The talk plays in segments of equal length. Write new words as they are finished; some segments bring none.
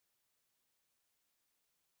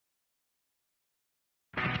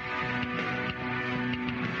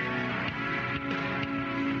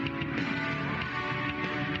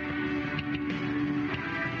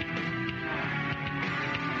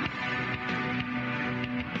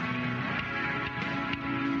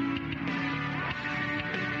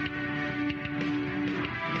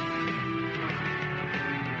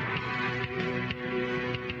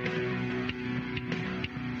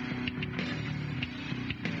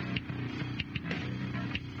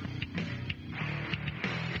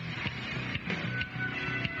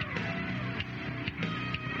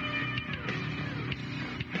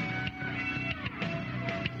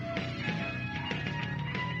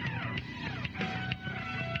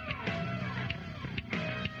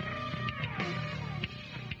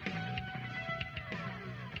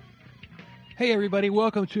Hey everybody,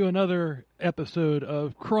 welcome to another episode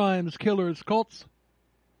of Crimes, Killers, Cults,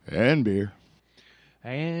 And beer.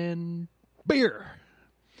 and Beer.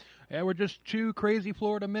 And we're just two crazy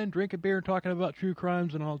Florida men drinking beer and talking about true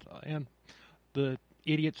crimes and the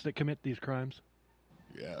idiots that commit these crimes.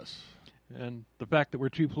 Yes. And the fact that we're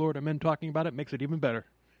two Florida men talking about it makes it even better.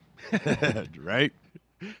 Right?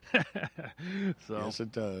 So, Yes,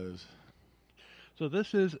 it does. So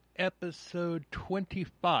this is episode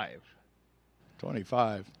 25.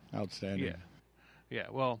 25. Outstanding. Yeah. Yeah,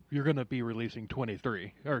 well, you're going to be releasing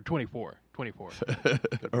 23, or 24.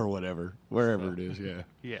 Or whatever. Wherever it is, yeah.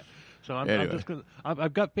 Yeah. So I'm Anyway. just going to,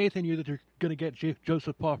 I've got faith in you that you're going to get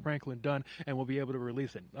Joseph Paul Franklin done, and we'll be able to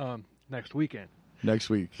release it next weekend. Next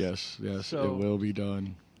week, yes. So- it will be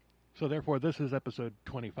done. So therefore, this is episode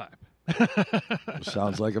 25.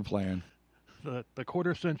 Sounds like a plan. The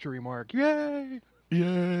quarter century mark. Yay!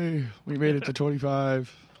 Yay. We made it to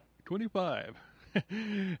 25. 25.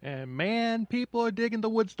 And man, people are digging the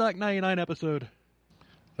Woodstock 99 episode.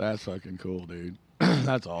 That's fucking cool, dude.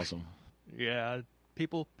 That's awesome. Yeah,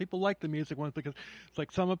 people like the music ones because it's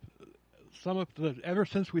like some of the ever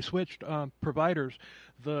since we switched providers,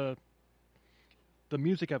 the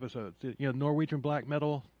music episodes, Norwegian black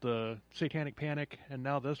metal, the Satanic Panic, and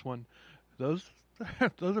now this one, those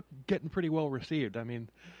are getting pretty well received. I mean,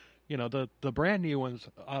 the brand new ones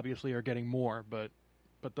obviously are getting more, but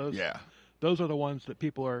those those are the ones that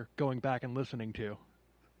people are going back and listening to.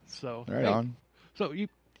 So Right on. So you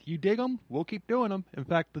dig them, we'll keep doing them. In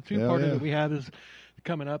fact, the two-parter that we have is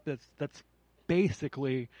coming up. That's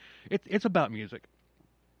basically it's about music.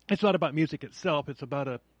 It's not about music itself. It's about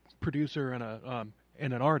a producer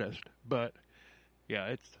and an artist. But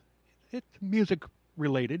yeah, it's music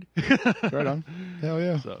related. Right on. Hell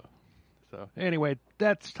yeah. So anyway,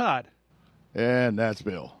 that's Todd. And that's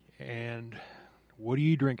Bill. And what are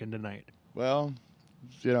you drinking tonight? Well,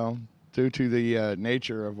 due to the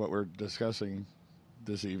nature of what we're discussing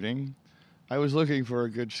this evening, I was looking for a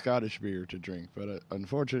good Scottish beer to drink, but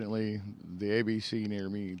unfortunately, the ABC near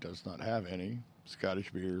me does not have any Scottish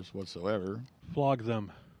beers whatsoever. Flog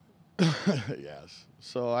them. Yes.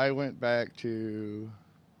 So I went back to,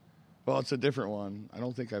 well, it's a different one. I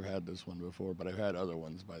don't think I've had this one before, but I've had other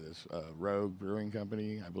ones by this Rogue Brewing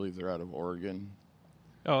Company. I believe they're out of Oregon.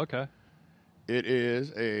 Oh, okay. It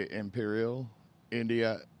is a Imperial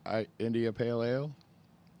India Pale Ale.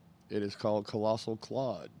 It is called Colossal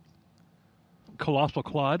Clod. Colossal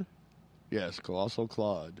Clod? Yes, Colossal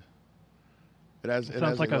Clod. It has a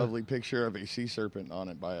lovely picture of a sea serpent on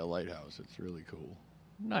it by a lighthouse. It's really cool.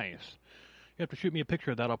 Nice. You have to shoot me a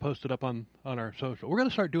picture of that. I'll post it up on our social. We're going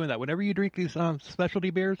to start doing that. Whenever you drink these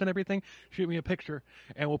specialty beers and everything, shoot me a picture,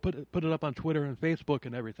 and we'll put it up on Twitter and Facebook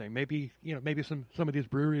and everything. Maybe some of these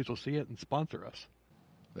breweries will see it and sponsor us.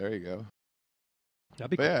 There you go.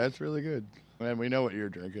 That'd be But cool. yeah, it's really good. And we know what you're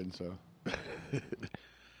drinking, so.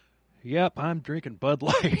 Yep, I'm drinking Bud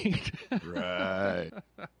Light. Right.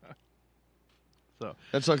 So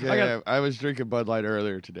That's okay. I was drinking Bud Light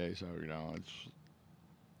earlier today, so,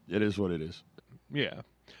 it is what it is. yeah.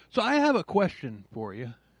 So I have a question for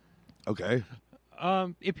you. Okay.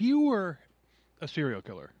 If you were a serial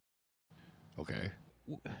killer, Okay.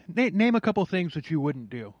 name a couple things that you wouldn't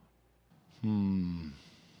do Hmm.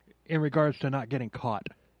 in regards to not getting caught.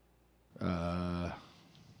 What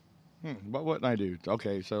wouldn't I do?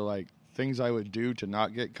 Okay, so like things I would do to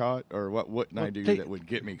not get caught, or what wouldn't I do that would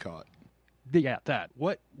get me caught? Yeah, that.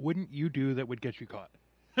 What wouldn't you do that would get you caught?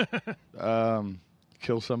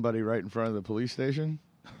 Kill somebody right in front of the police station?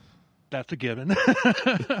 That's a given.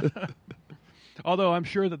 Although I'm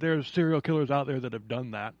sure that there's serial killers out there that have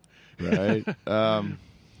done that. Right.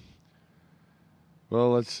 Well,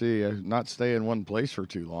 let's see. Not stay in one place for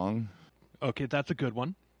too long. Okay, that's a good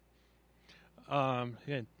one.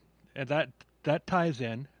 And that ties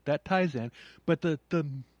in. That ties in. But the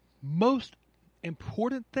most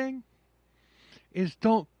important thing is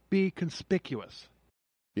don't be conspicuous.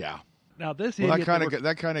 Yeah. Now this Well, idiot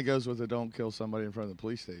that kind of goes with the don't kill somebody in front of the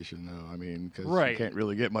police station, though. I mean, because Right. you can't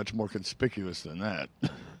really get much more conspicuous than that.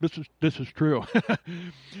 This is true.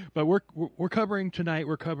 But we're covering tonight.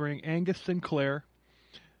 We're covering Angus Sinclair,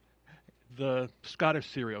 the Scottish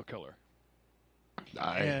serial killer,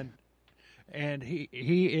 and he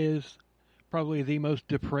is probably the most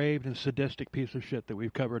depraved and sadistic piece of shit that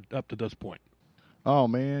we've covered up to this point. Oh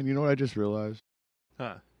man, you know what I just realized?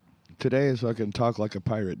 Huh? Today is fucking Talk Like a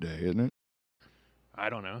Pirate Day, isn't it? I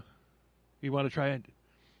don't know. You want to try it?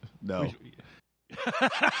 No.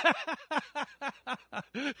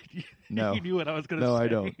 You knew what I was going to say. No, I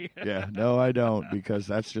don't. Yeah, no, I don't, because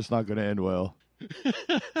that's just not going to end well.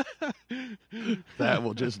 That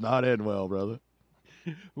will just not end well, brother.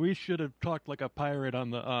 We should have talked like a pirate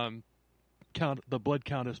on the Blood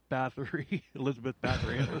Countess Bathory, Elizabeth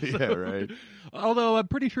Bathory episode. Yeah, right. Although I'm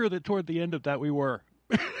pretty sure that toward the end of that we were.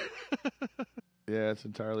 Yeah, it's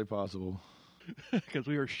entirely possible. Because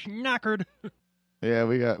we were schnackered. Yeah,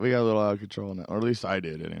 we got a little out of control now, or at least I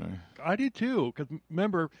did anyway. I did too, because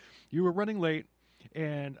remember, you were running late,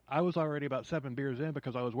 and I was already about 7 beers in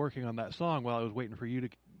because I was working on that song while I was waiting for you to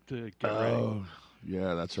get ready. Oh,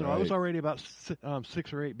 yeah, that's right. So I was already about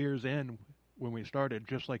 6 or 8 beers in when we started,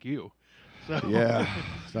 just like you. So, yeah,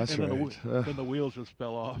 that's and right. Then the wheels just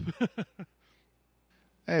fell off.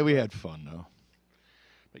 Hey, we had fun though.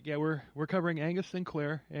 But yeah, we're covering Angus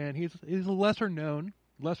Sinclair, and he's a lesser known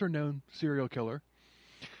serial killer.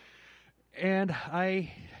 And I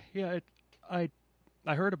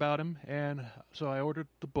heard about him, and so I ordered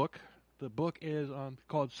the book. The book is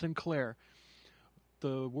called Sinclair,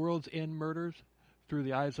 The World's End Murders Through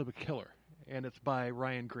the Eyes of a Killer, and it's by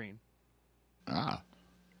Ryan Green. Ah.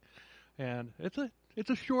 And it's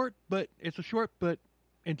a short but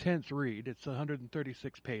intense read. It's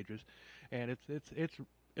 136 pages, and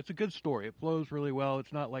it's a good story. It flows really well.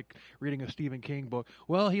 It's not like reading a Stephen King book.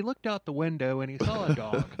 Well, he looked out the window and he saw a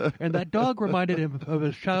dog, and that dog reminded him of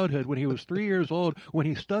his childhood when he was 3 years old, when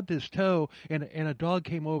he stubbed his toe and a dog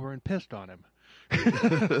came over and pissed on him.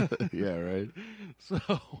 Yeah, right. So,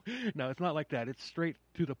 no, it's not like that. It's straight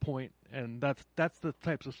to the point, and that's the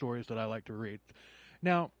types of stories that I like to read.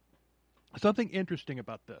 Now, something interesting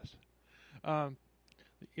about this.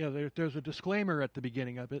 There's a disclaimer at the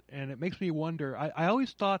beginning of it, and it makes me wonder. I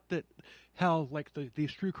always thought that how, like,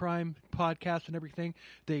 these true crime podcasts and everything,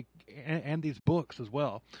 and these books as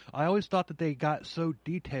well, I always thought that they got so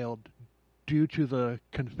detailed due to the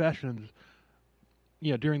confessions,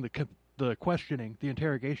 during the questioning, the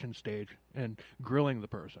interrogation stage, and grilling the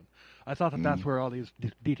person. I thought that that's where all these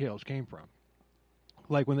details came from.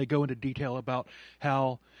 Like when they go into detail about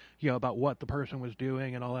how, about what the person was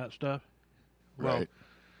doing and all that stuff. Well, Right.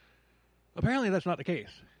 Apparently that's not the case.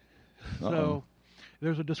 Uh-oh. So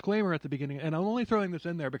there's a disclaimer at the beginning, and I'm only throwing this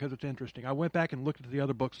in there because it's interesting. I went back and looked at the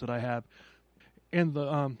other books that I have. In the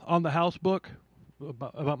On the House book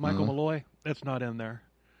about Michael Malloy, it's not in there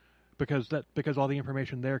because all the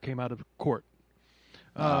information there came out of court.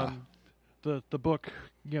 The book,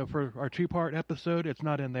 for our 2-part episode, it's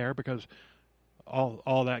not in there because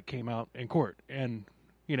all that came out in court, and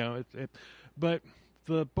but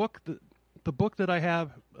the book that I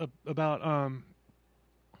have about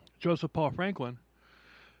Joseph Paul Franklin,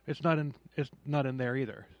 it's not in there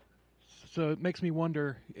either. So it makes me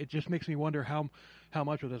wonder. It just makes me wonder how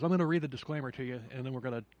much of this. I'm going to read the disclaimer to you, and then we're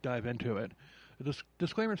going to dive into it. The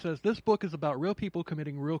disclaimer says, this book is about real people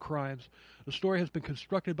committing real crimes. The story has been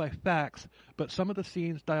constructed by facts, but some of the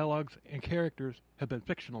scenes, dialogues, and characters have been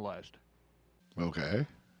fictionalized. Okay.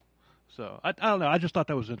 So, I don't know. I just thought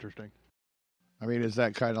that was interesting. I mean, is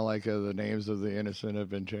that kind of like the names of the innocent have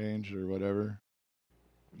been changed or whatever?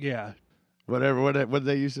 Yeah. Whatever. What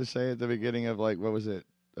they used to say at the beginning of, like, what was it?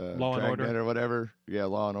 Law and Order. Or whatever. Yeah,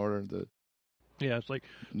 Law and Order. Yeah, it's like...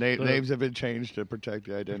 names have been changed to protect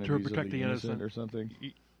the identities protect of the innocent or something.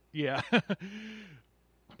 Yeah.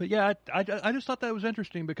 But yeah, I just thought that was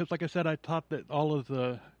interesting because, like I said, I thought that all of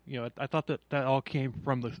the... I thought that all came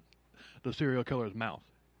from the serial killer's mouth.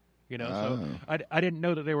 So I didn't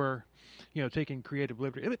know that they were... taking creative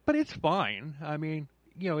liberty. But it's fine. I mean,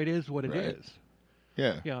 it is what it is.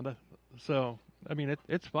 Yeah. So, I mean,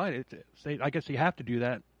 it's fine. I guess you have to do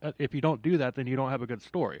that. If you don't do that, then you don't have a good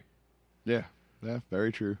story. Yeah,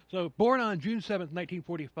 very true. So, born on June 7th,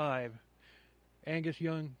 1945, Angus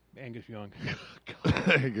Young. Angus Young.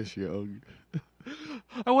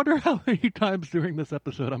 I wonder how many times during this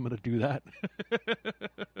episode I'm going to do that.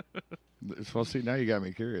 Well, see, now you got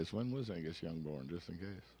me curious. When was Angus Young born, just in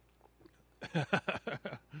case?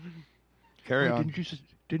 Carry on.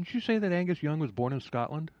 Didn't you say that Angus Young was born in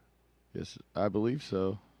Scotland? Yes, I believe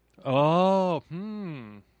so. Oh,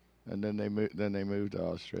 And then they moved to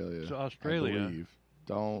Australia. To Australia. I believe.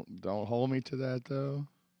 Don't hold me to that though.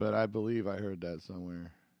 But I believe I heard that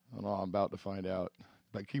somewhere. I don't know. I'm about to find out.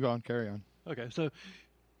 But keep on, carry on. Okay, so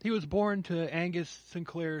he was born to Angus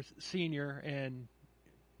Sinclair Sr. and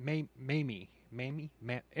Mamie,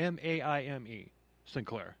 M-A-I-M-E,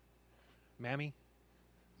 Sinclair. Mammy.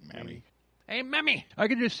 Hey, Mammy! I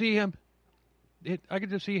could just see him. I could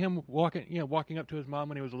just see him walking up to his mom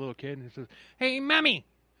when he was a little kid, and he says, "Hey, Mammy!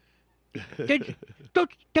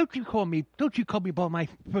 Don't you call me by my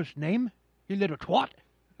first name, you little twat."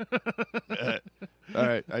 All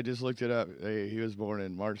right, I just looked it up. He was born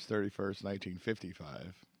in March 31st,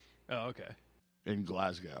 1955. Oh, okay. in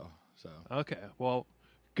Glasgow. So Okay, well,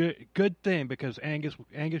 good thing, because Angus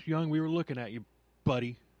Young, we were looking at you,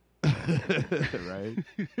 buddy. right,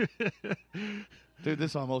 dude,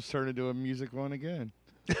 this almost turned into a music one again.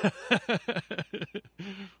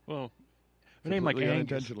 Well, a name like Angus.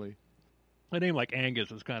 Unintentionally. A name like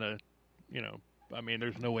Angus is kind of, I mean,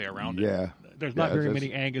 there's no way around it. Yeah. There's not very many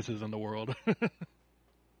Anguses in the world.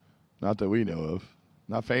 Not that we know of.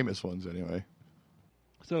 Not famous ones, anyway.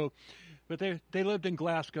 So, but they lived in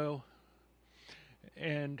Glasgow,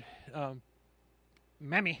 and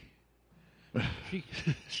Mammy,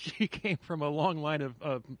 she came from a long line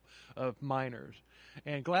of miners,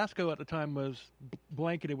 and Glasgow at the time was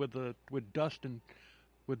blanketed with dust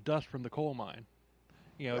from the coal mine.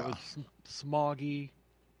 It was smoggy,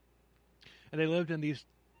 and they lived in these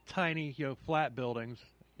tiny, flat buildings,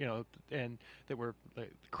 and they were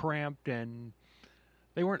cramped, and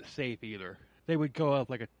they weren't safe either. They would go up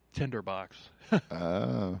like a tinderbox.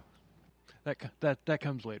 Oh. That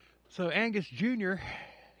comes later. So Angus Jr.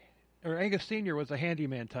 or Angus Sr. was a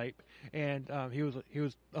handyman type, and he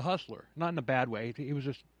was a hustler, not in a bad way. He was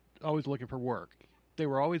just always looking for work. They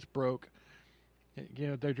were always broke.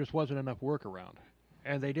 There just wasn't enough work around,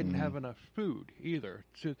 and they didn't have enough food either.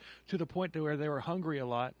 To the point to where they were hungry a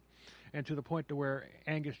lot, and to the point to where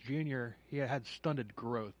Angus Jr. he had stunted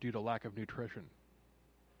growth due to lack of nutrition.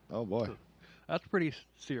 Oh boy, so that's pretty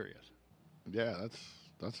serious. Yeah,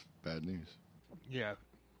 that's bad news. Yeah,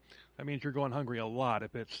 that means you're going hungry a lot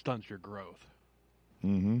if it stunts your growth.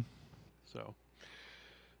 Mm-hmm. So,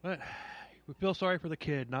 but we feel sorry for the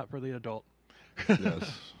kid, not for the adult.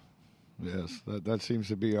 Yes. That seems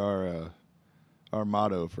to be our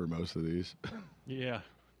motto for most of these. Yeah.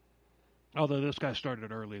 Although this guy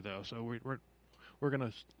started early, though, so we're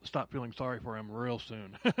gonna stop feeling sorry for him real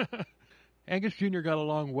soon. Angus Jr. got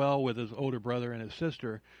along well with his older brother and his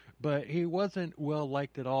sister, but he wasn't well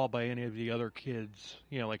liked at all by any of the other kids,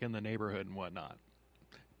 like in the neighborhood and whatnot.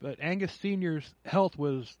 But Angus Sr.'s health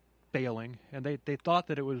was failing, and they thought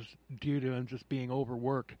that it was due to him just being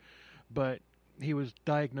overworked, but he was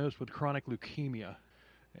diagnosed with chronic leukemia.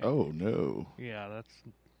 Oh, no. Yeah, that's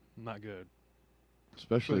not good.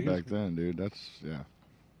 Especially back then, dude. That's, yeah.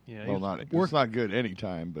 Yeah. Well, it's not good any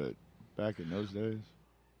time, but back in those days.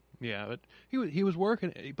 Yeah, but he was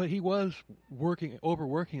working, but he was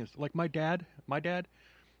overworking. Like my dad,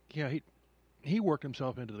 he worked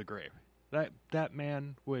himself into the grave. That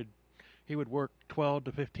man would work 12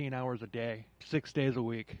 to 15 hours a day, 6 days a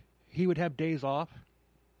week. He would have days off,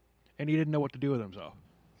 and he didn't know what to do with himself.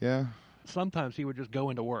 Yeah. Sometimes he would just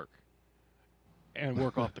go into work and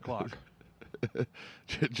work off the clock.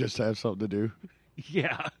 Just have something to do.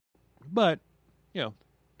 Yeah, but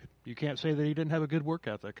you can't say that he didn't have a good work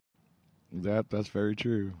ethic. That's very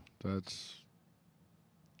true. That's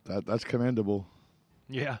commendable.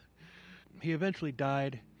 Yeah. He eventually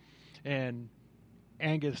died, and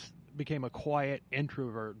Angus became a quiet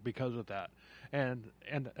introvert because of that. And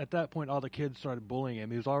at that point, all the kids started bullying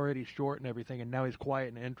him. He was already short and everything, and now he's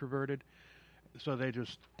quiet and introverted. So they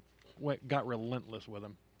just got relentless with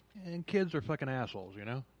him. And kids are fucking assholes,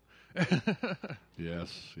 Yes,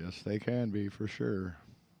 they can be, for sure.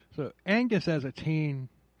 So Angus, as a teen,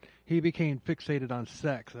 he became fixated on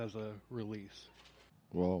sex as a release.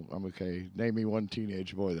 Well, I'm okay. Name me one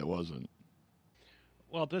teenage boy that wasn't.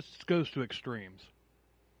 Well, this goes to extremes.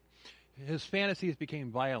 His fantasies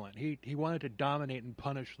became violent. He wanted to dominate and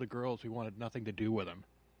punish the girls who wanted nothing to do with him.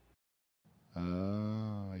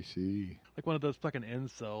 Ah, I see. Like one of those fucking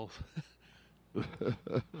incels.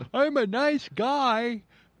 I'm a nice guy.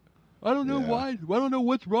 I don't know why. I don't know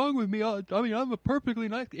what's wrong with me. I mean, I'm a perfectly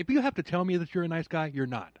nice. If you have to tell me that you're a nice guy, you're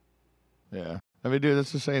not. Yeah. I mean, dude,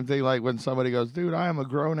 it's the same thing like when somebody goes, dude, I am a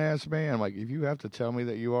grown-ass man. Like, if you have to tell me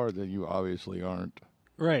that you are, then you obviously aren't.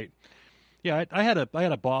 Right. Yeah, I had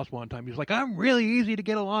a boss one time. He was like, I'm really easy to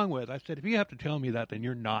get along with. I said, if you have to tell me that, then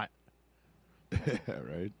you're not.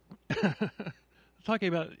 Right. Talking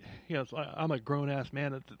about, I'm a grown-ass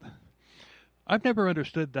man. I've never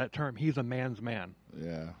understood that term, he's a man's man.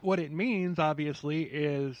 Yeah. What it means, obviously,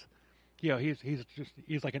 is,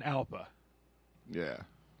 he's like an alpha. Yeah.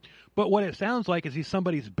 But what it sounds like is he's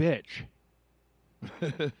somebody's bitch.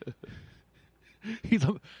 He's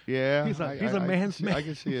a man's man. I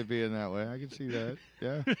can see it being that way. I can see that.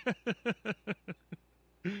 Yeah.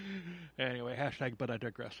 Anyway, # but I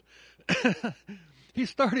digress. He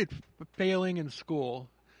started failing in school.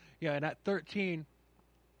 Yeah, and at 13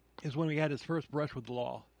 is when he had his first brush with the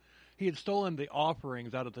law. He had stolen the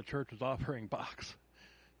offerings out of the church's offering box.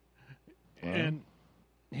 Wow. And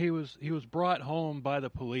he was brought home by the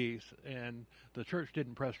police, and the church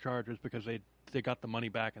didn't press charges because they got the money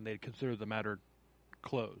back and they considered the matter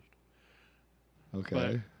closed.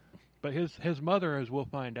 Okay. But his mother, as we'll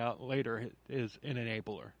find out later, is an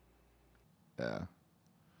enabler. Yeah.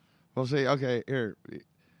 Well, see, okay, here.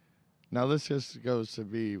 Now this just goes to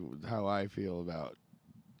be how I feel about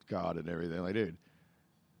God and everything. Like, dude,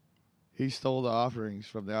 he stole the offerings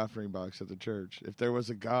from the offering box at the church. If there was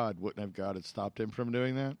a God, wouldn't have God had stopped him from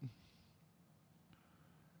doing that?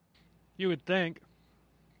 You would think.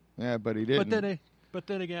 Yeah, but he didn't. But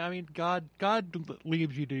then again, I mean, God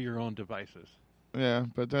leaves you to your own devices. Yeah,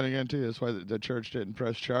 but then again, too, that's why the church didn't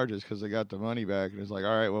press charges, because they got the money back. And it's like,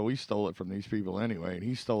 all right, well, we stole it from these people anyway, and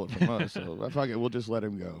he stole it from us, so fuck it, we'll just let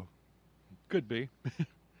him go. Could be.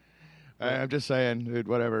 I'm just saying, dude,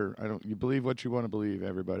 whatever. You believe what you want to believe,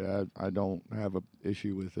 everybody. I don't have a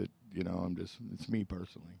issue with it. You know, it's me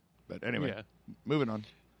personally. But anyway, moving on.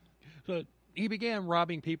 So he began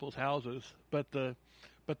robbing people's houses, but the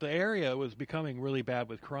area was becoming really bad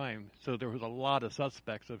with crime, so there was a lot of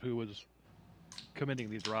suspects of who was committing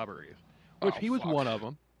these robberies, which he was one of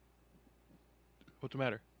them. What's the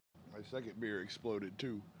matter? My second beer exploded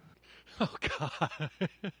too. Oh God!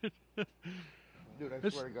 Dude, I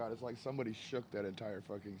swear to God, it's like somebody shook that entire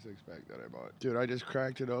fucking six-pack that I bought. Dude, I just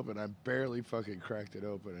cracked it open. I barely fucking cracked it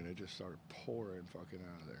open, and it just started pouring fucking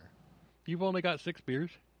out of there. You've only got 6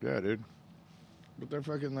 beers? Yeah, dude. But they're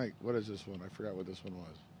fucking like, what is this one? I forgot what this one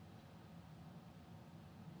was.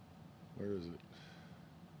 Where is it?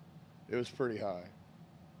 It was pretty high.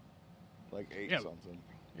 Like 8 something.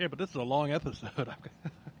 Yeah, but this is a long episode.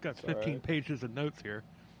 I've got 15 pages of notes here.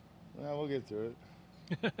 Yeah, we'll get through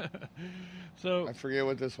it. So I forget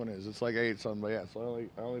what this one is. It's like 8 something, but yeah, so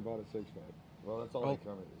I only bought a 6-pack. Well, that's all I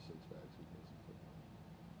come in is 6 packs.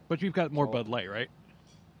 But you've got more Bud Light, right?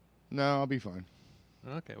 No, I'll be fine.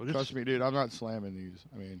 Okay. Well, trust me, dude, I'm not slamming these.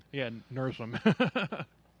 I mean... Yeah, nurse them.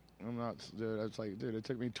 I'm not... Dude, it's like, dude, it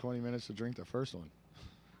took me 20 minutes to drink the first one.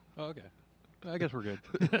 Oh, okay. I guess we're good.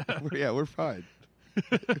 Yeah, we're fine.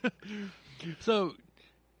 So,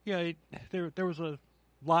 yeah, there was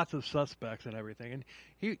lots of suspects and everything, and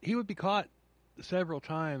he would be caught several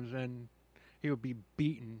times, and he would be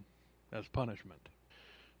beaten as punishment.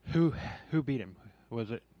 Who beat him?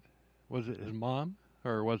 Was it his mom,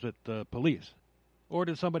 or was it the police, or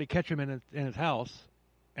did somebody catch him in his house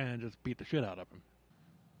and just beat the shit out of him?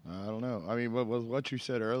 I don't know. I mean, with what you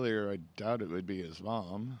said earlier, I doubt it would be his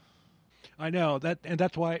mom. I know that, and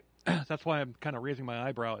that's why I'm kind of raising my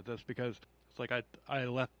eyebrow at this, because it's like I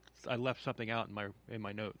left something out in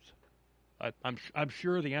my notes. I'm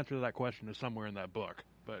sure the answer to that question is somewhere in that book,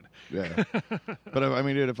 but yeah. But I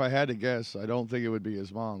mean, dude, if I had to guess, I don't think it would be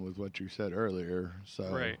his mom with what you said earlier. So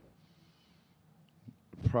right.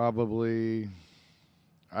 Probably,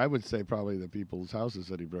 I would say probably the people's houses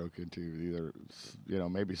that he broke into. Either, you know,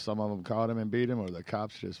 maybe some of them caught him and beat him, or the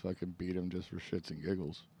cops just fucking beat him just for shits and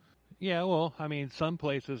giggles. Yeah, well, I mean, some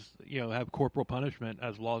places, you know, have corporal punishment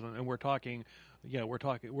as laws, and we're talking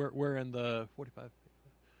we're in the 45,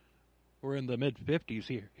 we're in the mid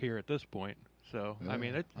 50s here at this point. So yeah. I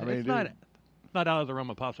mean, it's dude, not out of the realm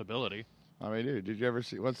of possibility. I mean, dude, did you ever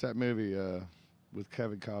see what's that movie with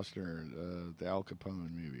Kevin Costner, the Al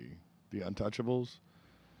Capone movie, The Untouchables?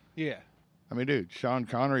 Yeah. I mean, dude, Sean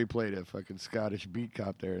Connery played a fucking Scottish beat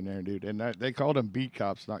cop there and there, dude. And they called them beat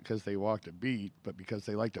cops not because they walked a beat, but because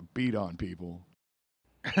they like to beat on people.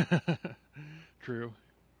 True.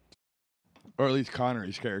 Or at least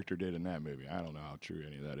Connery's character did in that movie. I don't know how true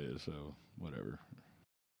any of that is, so whatever.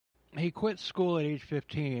 He quit school at age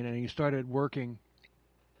 15, and he started working,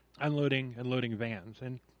 unloading vans,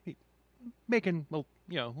 and making, well,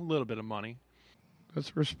 you know, a little bit of money. That's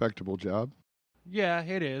a respectable job. Yeah,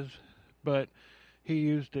 it is. But he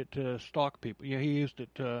used it to stalk people. Yeah, he used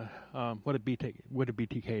it to what did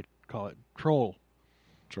BTK call it? Troll.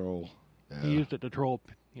 Yeah. He used it to troll,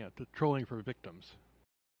 to trolling for victims.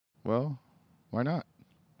 Well, why not?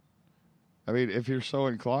 I mean, if you're so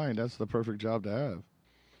inclined, that's the perfect job to have.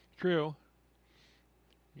 True.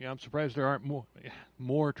 Yeah, I'm surprised there aren't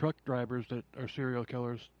more truck drivers that are serial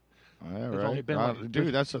killers. Yeah, right.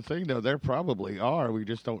 Dude, that's the thing, though. There probably are. We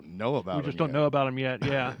just don't know about them. We just don't know about them yet.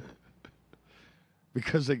 Yeah.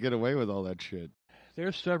 Because they get away with all that shit.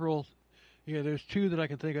 There's several. Yeah, there's 2 that I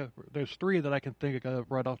can think of. There's 3 that I can think of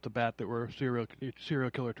right off the bat that were serial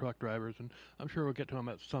killer truck drivers, and I'm sure we'll get to them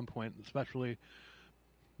at some point. Especially,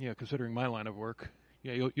 considering my line of work.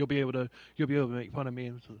 Yeah, you'll be able to make fun of me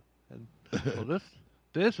and well,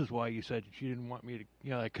 this is why you said you didn't want me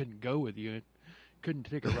to. I couldn't go with you. Couldn't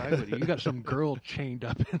take a ride with you. You got some girl chained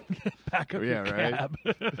up in the back of your cab.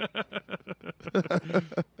 Right?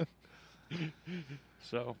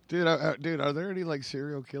 So, dude, are there any like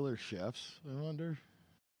serial killer chefs? I wonder.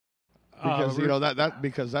 Because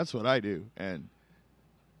because that's what I do, and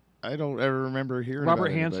I don't ever remember hearing Robert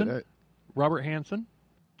about Hansen. it. Robert Hansen.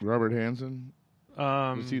 Robert Hansen.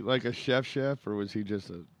 Was he like a chef, or was he just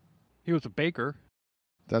a? He was a baker.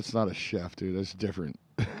 That's not a chef, dude. That's different.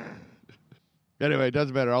 Anyway, it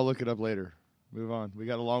doesn't matter. I'll look it up later. Move on. We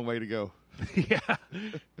got a long way to go. Yeah.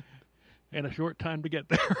 And a short time to get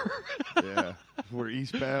there. Yeah. If we're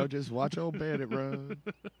eastbound, just watch old Bandit run.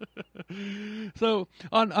 So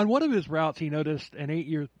on one of his routes, he noticed an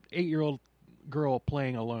 8-year-old girl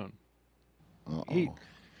playing alone. Uh-oh.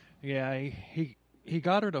 He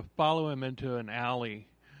got her to follow him into an alley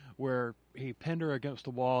where he pinned her against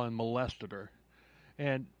the wall and molested her.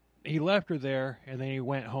 And he left her there, and then he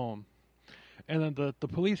went home. And then the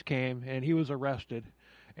police came, and he was arrested.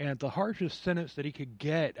 And the harshest sentence that he could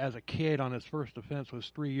get as a kid on his first offense was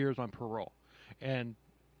 3 years on parole. And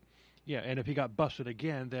and if he got busted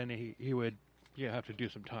again, then he would have to do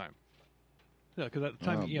some time. Yeah, because at the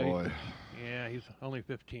time, boy. He's only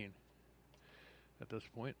 15 at this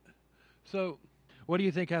point. So, what do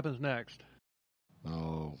you think happens next?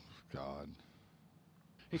 Oh, God.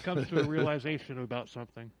 He comes to a realization about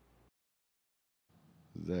something.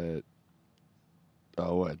 That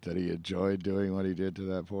he enjoyed doing what he did to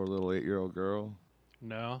that poor little 8-year-old girl?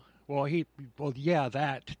 No. Well,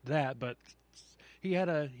 that, but he had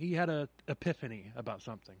a epiphany about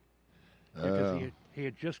something. Because he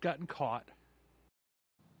had just gotten caught.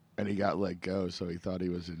 And he got let go, so he thought he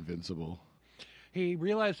was invincible. He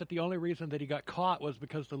realized that the only reason that he got caught was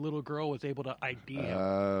because the little girl was able to ID him.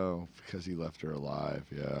 Oh, because he left her alive.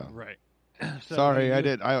 Yeah. Right. So sorry, I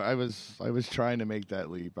did. I was trying to make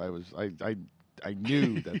that leap. I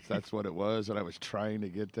knew that's what it was, and I was trying to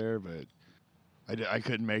get there, but I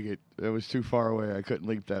couldn't make it. It was too far away. I couldn't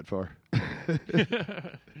leap that far.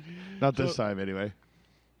 Not this time, anyway.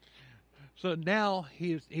 So now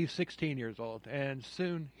he's 16 years old, and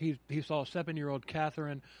soon he saw 7-year-old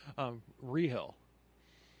Catherine Rehill.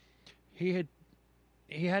 He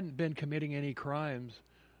hadn't been committing any crimes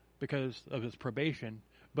because of his probation,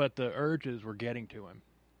 but the urges were getting to him.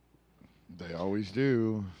 They always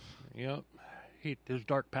do. Yep. His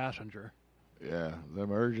dark passenger. Yeah,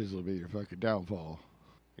 them urges will be your fucking downfall.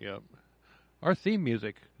 Yep. Our theme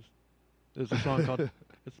music is a song called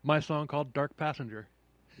it's my song called Dark Passenger.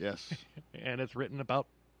 Yes. And it's written about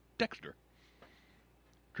Dexter.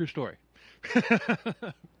 True story.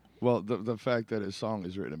 Well, the fact that his song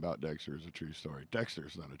is written about Dexter is a true story.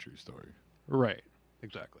 Dexter's not a true story. Right.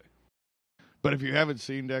 Exactly. But if you haven't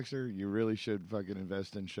seen Dexter, you really should fucking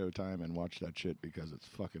invest in Showtime and watch that shit because it's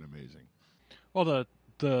fucking amazing. Well,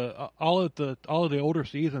 all of the older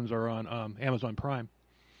seasons are on Amazon Prime.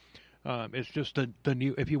 It's just the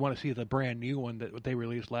new. If you want to see the brand new one that they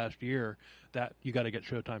released last year, that you got to get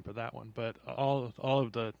Showtime for that one. But all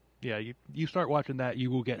of the you start watching that,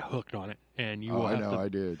 you will get hooked on it, and you will. I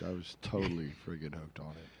did. I was totally friggin' hooked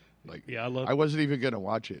on it. Like, I wasn't even gonna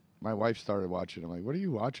watch it. My wife started watching. I'm like, what are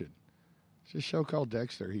you watching? It's a show called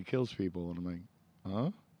Dexter. He kills people, and I'm like,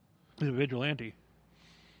 huh? He's a vigilante.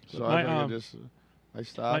 So I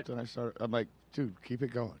stopped and I started. I'm like, dude, keep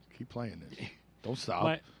it going. Keep playing this. Don't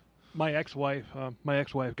stop. My ex-wife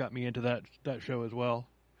got me into that show as well.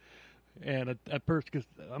 And at first, cause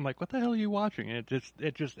I'm like, what the hell are you watching? And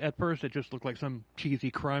it just at first it just looked like some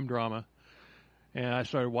cheesy crime drama. And I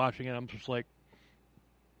started watching it. I'm just like,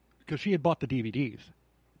 because she had bought the DVDs,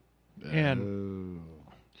 and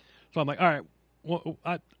so I'm like, all right. Well,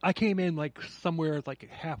 I came in like somewhere like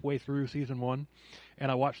halfway through season 1,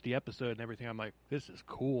 and I watched the episode and everything. I'm like, this is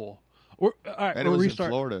cool. All right, and it was in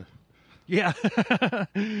Florida. Yeah.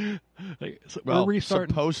 We're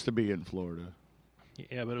supposed to be in Florida.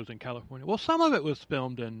 Yeah, but it was in California. Well, some of it was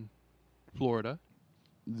filmed in Florida.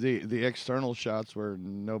 The external shots where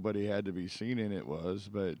nobody had to be seen in it was,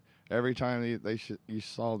 but every time you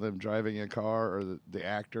saw them driving a car or the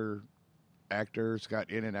actors got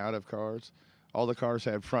in and out of cars, all the cars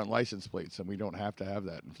had front license plates, and we don't have to have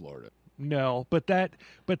that in Florida. No, but that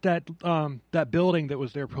building that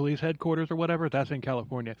was their police headquarters or whatever, that's in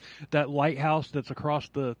California. That lighthouse that's across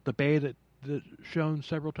the bay that's shown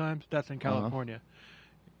several times, that's in California.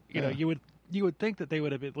 You know, you would think that they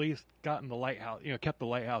would have at least gotten the lighthouse, kept the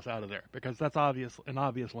lighthouse out of there, because that's an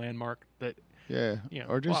obvious landmark that. Yeah,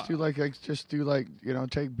 or just do like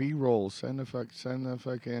take B-roll, send the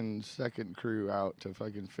fucking second crew out to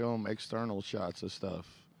fucking film external shots of stuff.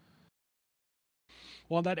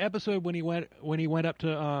 Well, that episode when he went up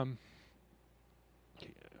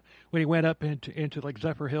into like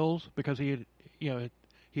Zephyr Hills, because he had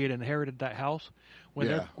inherited that house.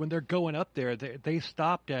 When they're going up there, they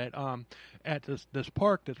stopped at this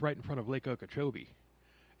park that's right in front of Lake Okeechobee,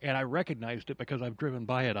 and I recognized it because I've driven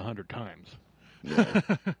by it 100 times. Yeah.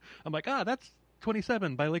 I'm like, that's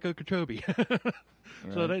 27 by Lake Okeechobee.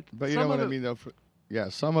 So Right. But you know what I mean, though? Yeah,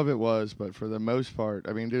 some of it was, but for the most part,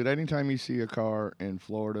 I mean, dude, anytime you see a car in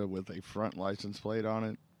Florida with a front license plate on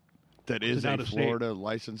it, that is a Florida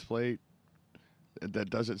license plate, that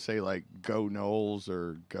doesn't say, like, Go Knowles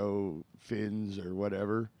or Go Fins or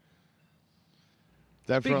whatever.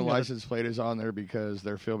 That front license plate is on there because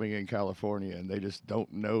they're filming in California, and they just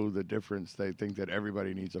don't know the difference. They think that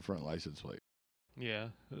everybody needs a front license plate. Yeah.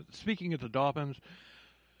 Speaking of the Dolphins,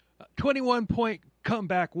 21-point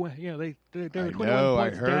comeback win. You know, they were 21 points down. I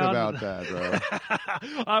heard about that,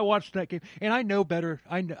 bro. I watched that game, and I know better.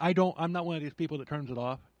 I'm not one of these people that turns it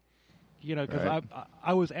off. You know, because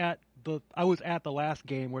I was at the last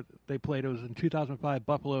game where they played. It was in 2005.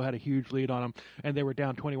 Buffalo had a huge lead on them, and they were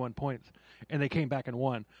down 21 points, and they came back and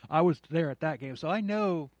won. I was there at that game, so I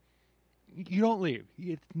know you don't leave.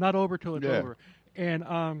 It's not over till it's over. And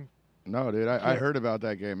no, dude, I heard about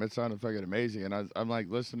that game. It sounded fucking amazing, and I'm like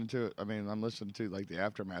listening to it. I mean, I'm listening to like the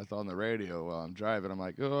aftermath on the radio while I'm driving. I'm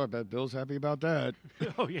like, oh, I bet Bill's happy about that.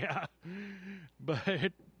 Oh yeah, but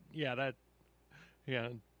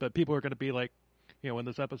but people are going to be like, you know, when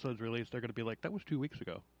this episode's released, they're going to be like, that was 2 weeks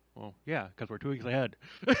ago. Well, yeah, because we're 2 weeks ahead.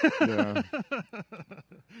 Yeah.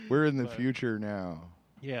 We're in the future now.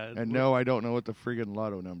 Yeah, and no, I don't know what the friggin'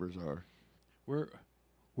 lotto numbers are.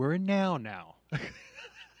 We're in now.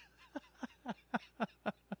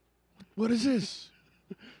 What is this?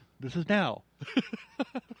 This is now.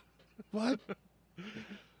 What?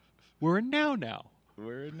 We're in now.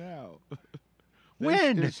 We're in now.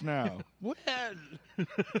 When? This is now. When?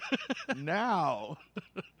 Now.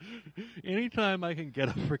 Anytime I can get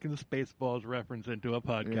a freaking Spaceballs reference into a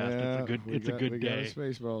podcast, it's a good day. Got a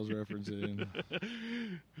Spaceballs reference in.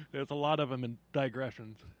 There's a lot of them in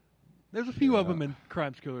digressions. There's a few of them in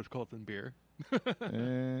Crimes, Killers, Cults, and Beer.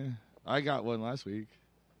 I got one last week.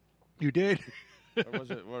 You did? Or was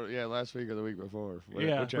it? Well, yeah, last week or the week before.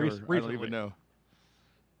 Yeah, whichever. I don't even know.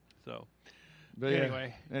 So, but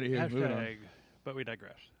anyway, anywho, moving on. But we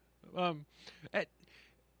digress.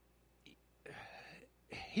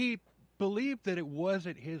 He believed that it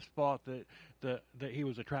wasn't his fault that he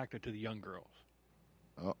was attracted to the young girls.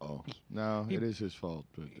 No, it is his fault.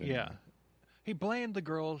 But anyway. Yeah, he blamed the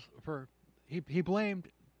girls for he blamed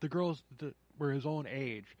the girls that were his own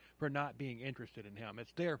age for not being interested in him.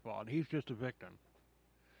 It's their fault. He's just a victim.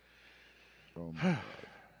 Oh my God.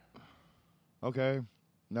 Okay.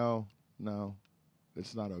 No,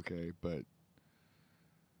 it's not okay. But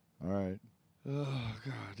all right. Oh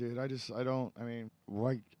God, dude, I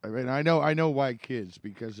know why kids,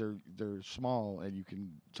 because they're small and you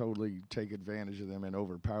can totally take advantage of them and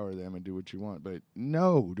overpower them and do what you want. But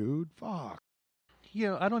no, dude, fuck. You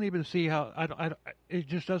know, I don't even see how it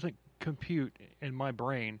just doesn't compute in my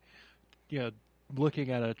brain. You know,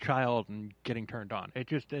 looking at a child and getting turned on. I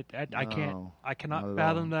cannot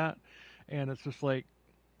fathom that, and it's just like.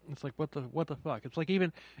 It's like what the fuck? It's like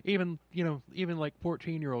even like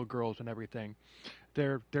 14-year-old girls and everything,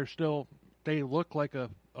 they're still, they look like a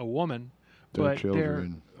woman, they're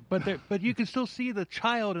children. But you can still see the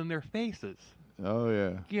child in their faces. Oh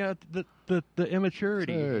yeah. Yeah, the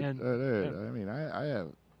immaturity. Dude, and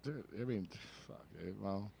fuck, dude.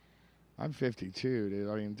 Well, I'm 52, dude.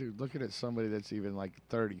 I mean, dude, looking at somebody that's even like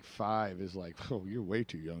 35 is like, oh, you're way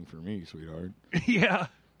too young for me, sweetheart. Yeah.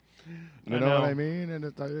 You know what I mean? And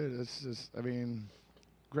it's just, I mean,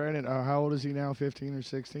 granted, how old is he now? 15 or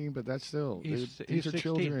 16? But that's still, these are 16.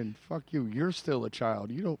 children. Fuck you. You're still a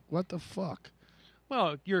child. You don't, what the fuck?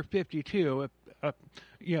 Well, you're 52. A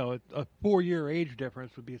 4-year age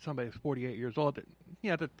difference would be somebody's 48 years old.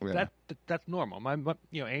 That's normal.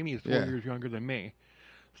 Amy is 4 years younger than me.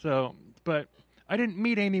 So, but I didn't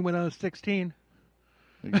meet Amy when I was 16.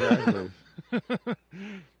 Exactly.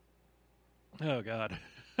 Oh, God.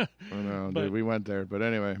 I know, dude, we went there. But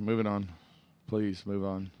anyway, moving on. Please, move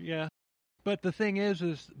on. Yeah. But the thing is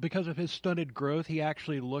because of his stunted growth, he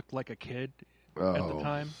actually looked like a kid at the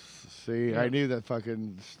time. See, yeah. I knew that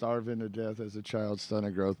fucking starving to death as a child,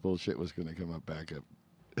 stunted growth bullshit was going to come up back up.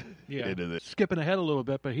 Yeah. Into this. Skipping ahead a little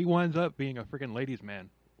bit, but he winds up being a freaking ladies' man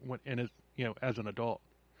as an adult.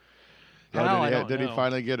 Did he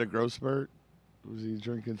finally get a growth spurt? Was he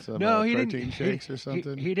drinking some protein shakes or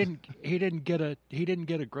something? He didn't get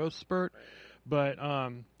a growth spurt, but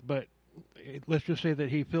let's just say that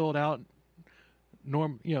he filled out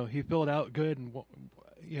he filled out good, and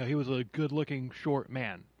he was a good-looking short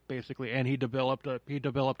man basically, and he developed a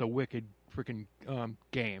wicked freaking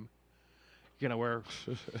game, where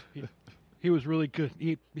he was really good.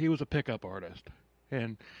 He was a pickup artist.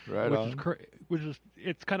 and Right which on. which is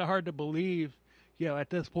it's kind of hard to believe, at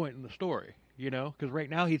this point in the story, because right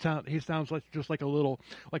now he sounds like just like a little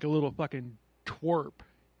fucking twerp,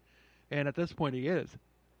 and at this point he is,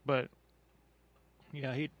 but he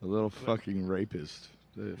A little fucking rapist.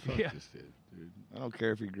 Fuck this dude. I don't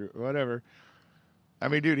care if he grew whatever. I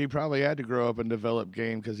mean, dude, he probably had to grow up and develop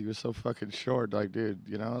game because he was so fucking short. Like, dude,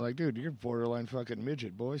 dude, you're borderline fucking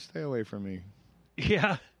midget, boy. Stay away from me.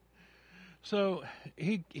 Yeah. So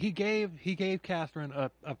he gave Catherine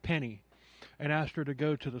a penny, and asked her to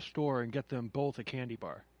go to the store and get them both a candy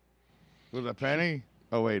bar. With a penny?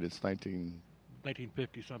 Oh wait, it's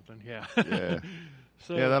 1950 something. Yeah. Yeah.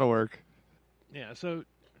 So yeah, that'll work. Yeah. So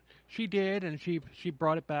she did, and she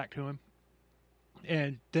brought it back to him,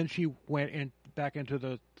 and then she went back into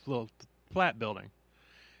the little flat building,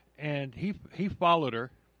 and he followed her,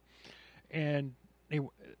 and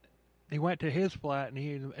he went to his flat, and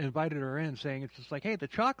he invited her in, saying it's just like, hey, the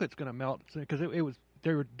chocolate's gonna melt, because it was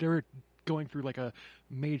they were going through like a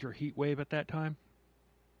major heat wave at that time.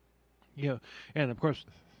 Yeah, and of course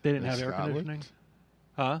they didn't have air conditioning.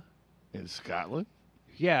 Huh? In Scotland?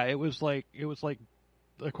 Yeah, it was like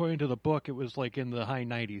according to the book, it was like in the high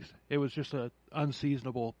 90s. It was just a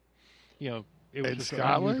unseasonable, it was in just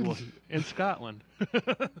Scotland? unusual in Scotland.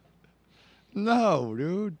 No,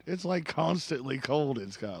 dude. It's like constantly cold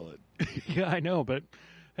in Scotland. Yeah, I know, but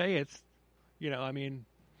hey, it's I mean,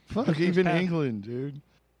 Fuck, even England, dude.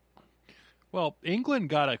 Well, England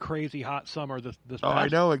got a crazy hot summer this past. Oh, I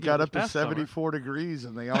know. It got up to past 74 degrees,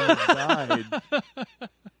 and they almost died.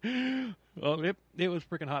 Well, it was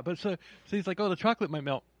freaking hot. But so he's like, oh, the chocolate might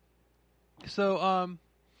melt. So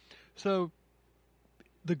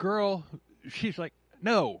the girl, she's like,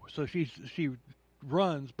 no. So she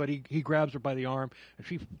runs, but he grabs her by the arm, and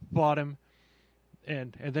she fought him,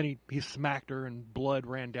 and then he smacked her, and blood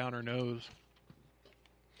ran down her nose,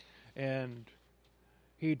 and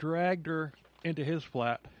he dragged her into his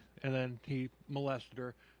flat, and then he molested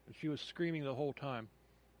her, and she was screaming the whole time.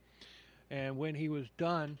 And when he was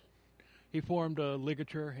done, he formed a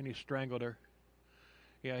ligature and he strangled her.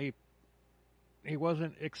 Yeah, he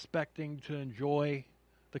wasn't expecting to enjoy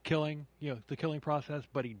the killing process,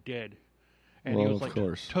 but he did. And he was like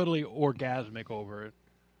totally orgasmic over it.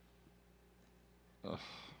 Ugh.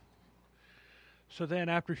 So then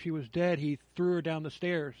after she was dead, he threw her down the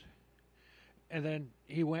stairs. And then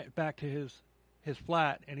he went back to his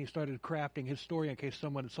flat, and he started crafting his story in case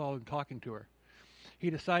someone saw him talking to her. He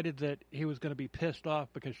decided that he was going to be pissed off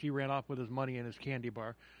because she ran off with his money and his candy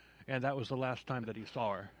bar, and that was the last time that he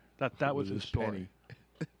saw her. That was his story.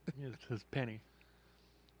 His penny.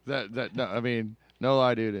 No, I mean, no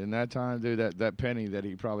lie, dude. In that time, dude, that penny that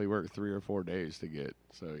he probably worked 3 or 4 days to get.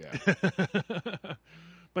 So yeah.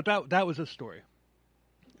 But that was his story.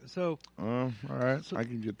 So. All right, so, I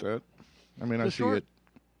can get that. I mean, I see it.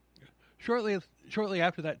 Shortly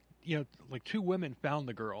after that, like 2 women found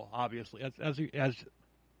the girl. Obviously, as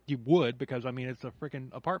you would, because I mean, it's a freaking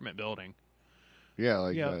apartment building.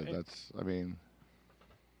 Yeah, that's. I mean.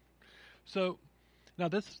 So, now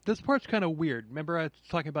this part's kind of weird. Remember, I was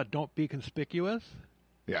talking about don't be conspicuous.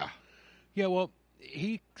 Yeah. Yeah. Well,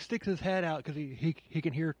 he sticks his head out because he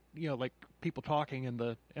can hear like people talking in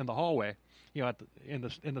the hallway. In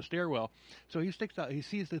the stairwell. So he sticks out. He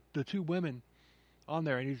sees the 2 women on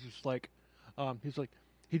there, and he's just like,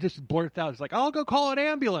 he just blurts out, he's like, "I'll go call an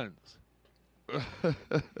ambulance." That's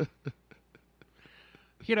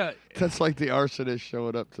like the arsonist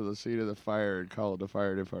showing up to the scene of the fire and calling the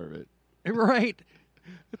fire department. Right.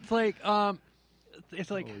 It's like,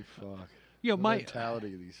 it's like, holy fuck. The my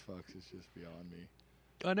mentality of these fucks is just beyond me.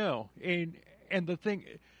 I know, and the thing,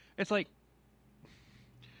 it's like.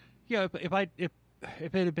 Yeah, if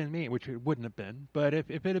it had been me, which it wouldn't have been, but if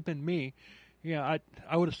it had been me, I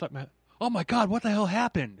would have stuck my. Oh my God! What the hell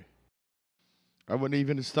happened? I wouldn't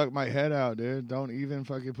even have stuck my head out, dude. Don't even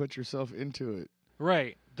fucking put yourself into it.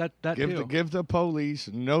 Right. That give the police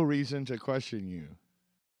no reason to question you.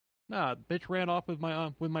 Nah, bitch ran off with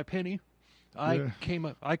my penny. I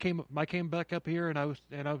came back up here, and I was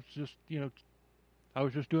just I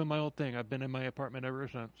was just doing my own thing. I've been in my apartment ever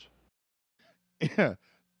since. Yeah.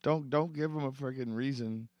 Don't give them a freaking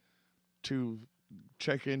reason to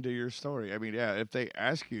check into your story. I mean, yeah, if they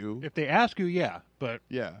ask you, yeah, but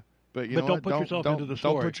don't put yourself into the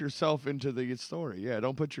story. Don't put yourself into the story. Yeah,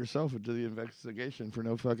 don't put yourself into the investigation for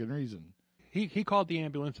no fucking reason. He called the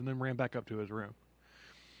ambulance and then ran back up to his room.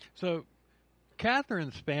 So,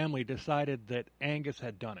 Catherine's family decided that Angus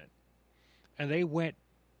had done it, and they went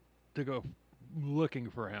to go looking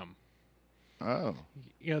for him. Oh,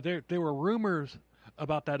 there were rumors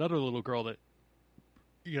about that other little girl that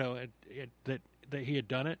that he had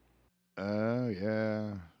done it. Oh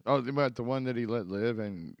yeah. Oh, but the one that he let live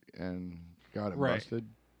and got him Right. busted.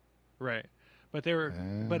 Right. But they were,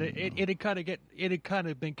 but it had kind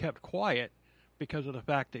of been kept quiet because of the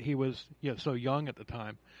fact that he was so young at the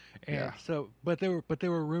time, and Yeah. so but there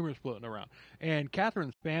were rumors floating around, and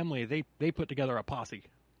Catherine's family they put together a posse.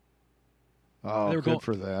 Oh, They were good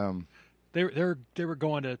for them. They were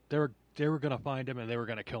going to find him and they were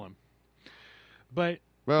going to kill him. But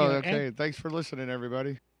Well, okay. Thanks for listening,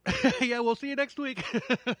 everybody. Yeah, we'll see you next week.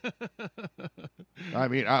 I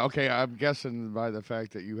mean, okay. I'm guessing by the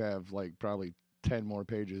fact that you have like probably 10 more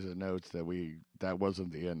pages of notes that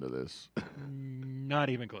wasn't the end of this. Not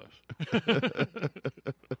even close.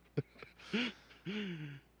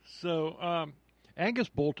 So Angus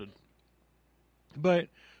bolted, but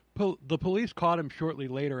the police caught him shortly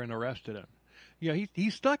later and arrested him. He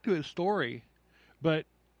stuck to his story, but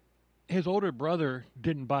his older brother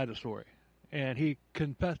didn't buy the story, and he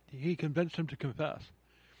convinced him to confess.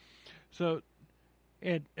 So,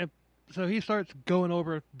 so he starts going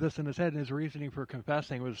over this in his head, and his reasoning for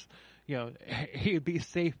confessing was, he'd be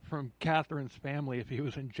safe from Catherine's family if he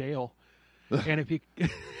was in jail, and if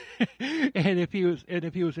he was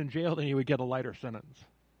in jail, then he would get a lighter sentence.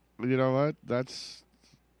 You know what? That's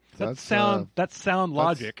sound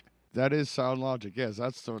logic. That is sound logic. Yes,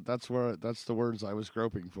 that's the words I was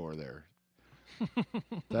groping for there.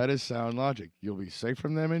 That is sound logic. You'll be safe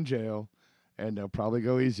from them in jail, and they'll probably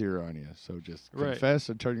go easier on you. So just confess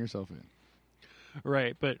and turn yourself in.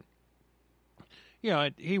 Right, but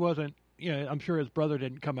he wasn't. I'm sure his brother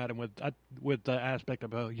didn't come at him with the aspect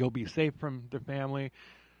of you'll be safe from the family,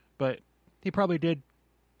 but he probably did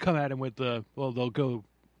come at him with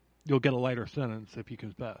you'll get a lighter sentence if you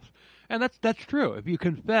confess. And that's true. If you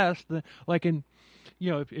confess,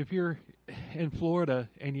 if you're in Florida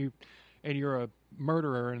and you're a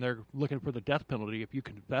murderer and they're looking for the death penalty, if you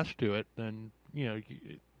confess to it, then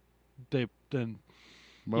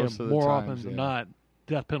more often than not,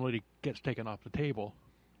 death penalty gets taken off the table.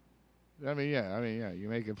 I mean, yeah, you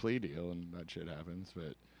make a plea deal and that shit happens,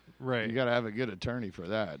 but right, you got to have a good attorney for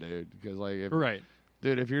that, dude. Because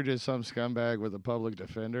dude, if you're just some scumbag with a public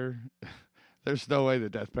defender, there's no way the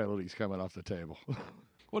death penalty's coming off the table.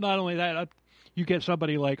 Well, not only that, you get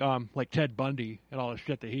somebody like Ted Bundy and all the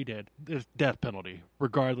shit that he did. There's death penalty,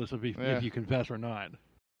 regardless of if you confess or not.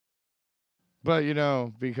 But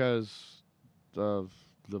because of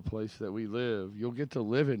the place that we live, you'll get to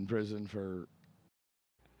live in prison for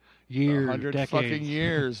years, 100 decades. fucking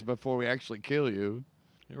years before we actually kill you.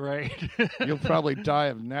 Right. You'll probably die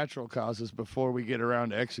of natural causes before we get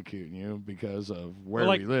around to executing you because of where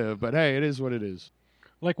we live. But hey, it is what it is.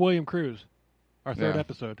 Like William Cruz, our third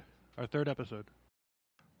episode.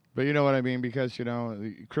 But you know what I mean? Because,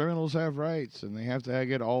 criminals have rights and they have to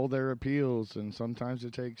get all their appeals. And sometimes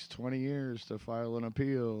it takes 20 years to file an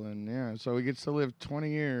appeal. And so he gets to live 20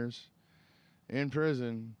 years in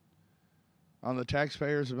prison on the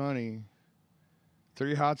taxpayers' money,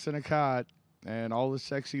 3 hots in a cot, and all the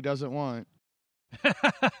sex he doesn't want.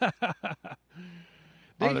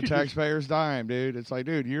 On the taxpayer's dime, dude. It's like,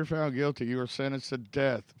 dude, you're found guilty. You were sentenced to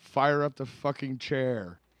death. Fire up the fucking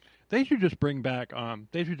chair. They should just bring back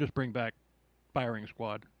firing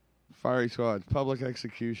squad. Firing squad. Public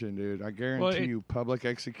execution, dude. I guarantee you public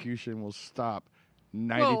execution will stop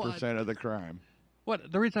 90% of the crime.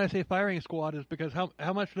 The reason I say firing squad is because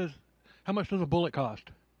how much does a bullet cost?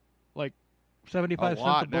 Like 75 cents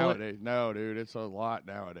a bullet? Nowadays. No, dude, it's a lot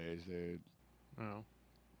nowadays, dude. Oh.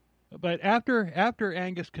 But after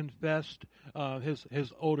Angus confessed,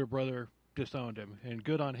 his older brother disowned him, and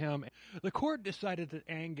good on him. The court decided that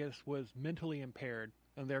Angus was mentally impaired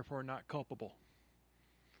and therefore not culpable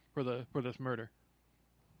for this murder.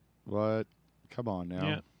 What? Come on now.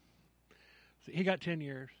 Yeah. So he got 10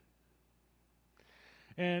 years.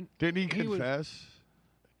 And didn't he confess?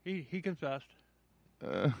 He confessed.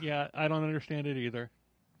 Yeah, I don't understand it either.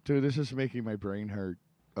 Dude, this is making my brain hurt.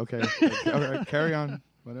 Okay. All right, carry on.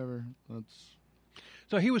 Whatever.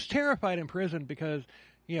 So he was terrified in prison because,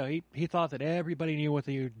 he thought that everybody knew what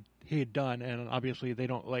he had done, and obviously they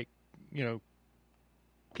don't like,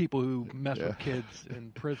 people who mess with kids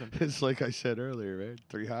in prison. It's like I said earlier, right?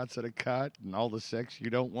 3 hots at a cot and all the sex you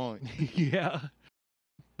don't want. Yeah.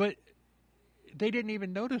 But they didn't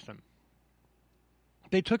even notice him.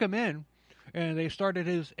 They took him in, and they started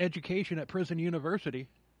his education at Prison University.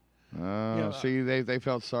 Oh, see, they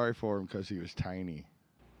felt sorry for him because he was tiny.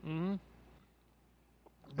 Mm-hmm.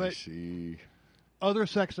 But I see. Other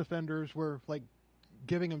sex offenders were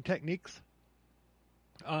giving him techniques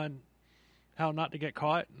on how not to get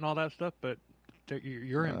caught and all that stuff. But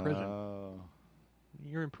you're in prison.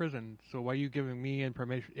 you're in prison. So why are you giving me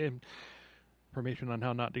information on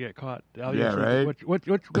how not to get caught? Yeah, right. What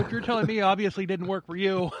you're telling me obviously didn't work for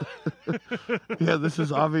you. Yeah, this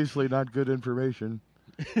is obviously not good information.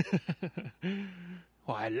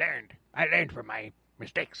 Well, I learned from my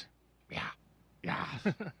mistakes. Yeah. God,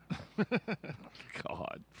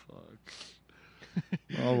 fuck.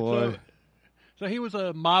 Oh boy. So he was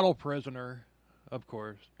a model prisoner, of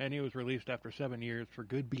course, and he was released after 7 years for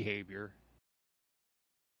good behavior.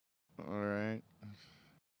 All right.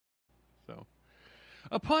 So,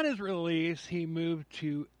 upon his release, he moved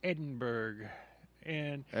to Edinburgh,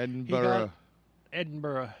 and Edinburgh.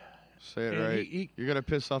 Edinburgh. Say it right. You're gonna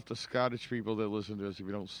piss off the Scottish people that listen to us if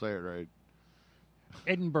you don't say it right.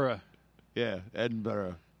 Edinburgh. Yeah,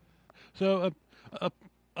 Edinburgh. So,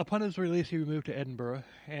 upon his release, he moved to Edinburgh,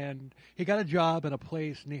 and he got a job in a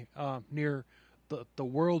place near the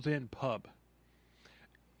World's End pub.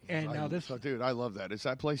 And dude, I love that. Is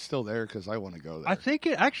that place still there? Because I want to go there. I think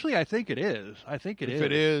it is. If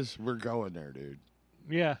it is, we're going there, dude.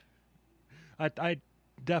 Yeah, I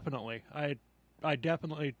definitely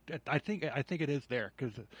think it is there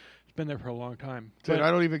because it's been there for a long time. Dude, I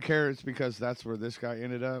don't even care. It's because that's where this guy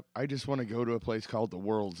ended up. I just want to go to a place called the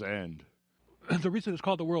World's End. The reason it's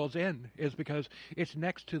called the World's End is because it's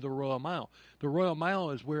next to the Royal Mile. The Royal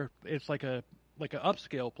Mile is where it's like an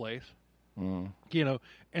upscale place, and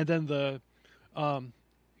then the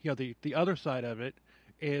other side of it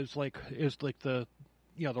is like the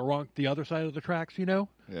other side of the tracks, Yeah.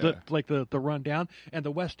 the rundown, and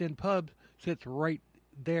the West End pub sits right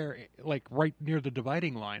there, like right near the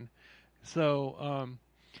dividing line. So,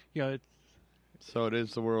 So it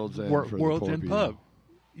is the World's End. World's End pub.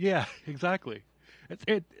 Yeah, exactly. It's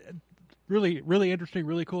really, really interesting,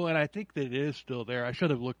 really cool, and I think that it is still there. I should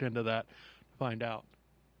have looked into that to find out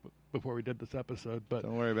before we did this episode. But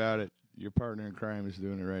don't worry about it. Your partner in crime is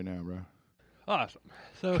doing it right now, bro. Awesome.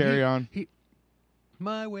 So carry on.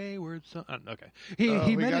 My wayward son. Okay.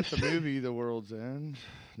 We got the movie The World's End.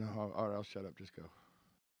 No, all right, I'll shut up. Just go.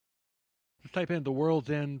 Just type in The World's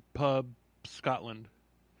End pub, Scotland.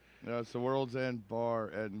 No, it's the World's End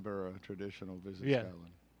Bar, Edinburgh, traditional visit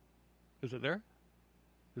Scotland. Is it there?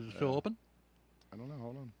 Is it still open? I don't know.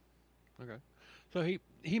 Hold on. Okay. So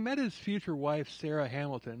he met his future wife, Sarah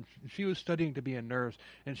Hamilton. She was studying to be a nurse,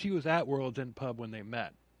 and she was at World's End Pub when they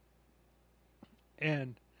met.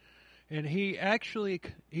 And he eventually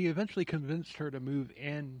convinced her to move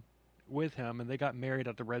in with him, and they got married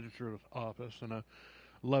at the registrar's office in a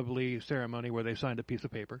lovely ceremony where they signed a piece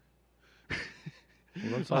of paper.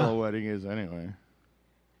 Well, that's all a wedding is anyway.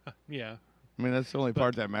 Yeah. I mean, that's the only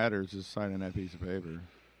part that matters is signing that piece of paper.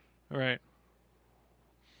 Right.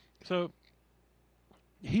 So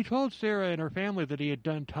he told Sarah and her family that he had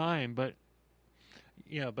done time, but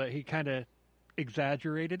he kind of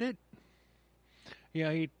exaggerated it.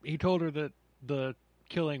 Yeah, he told her that the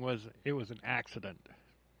killing was an accident.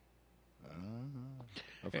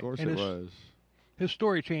 Of course it was. His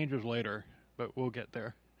story changes later, but we'll get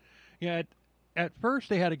there. Yeah, at first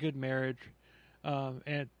they had a good marriage,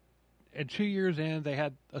 and 2 years in they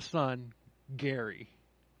had a son, Gary.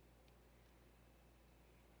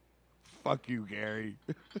 Fuck you, Gary.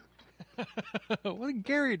 What did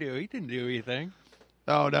Gary do? He didn't do anything.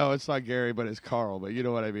 Oh, no, it's not Gary, but it's Carl. But you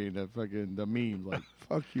know what I mean? The meme, like,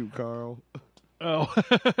 fuck you, Carl. Oh.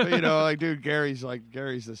 But, dude, Gary's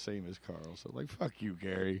the same as Carl. So, like, fuck you,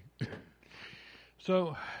 Gary.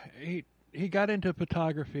 So, he got into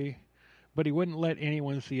photography, but he wouldn't let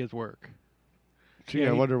anyone see his work. Gee,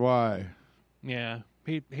 I wonder why. Yeah.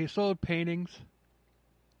 He sold paintings.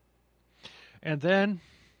 And then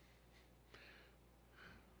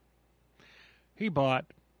he bought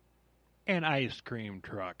an ice cream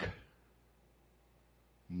truck.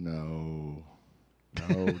 No.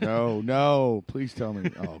 Please tell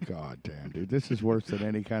me. Oh, God damn, dude. This is worse than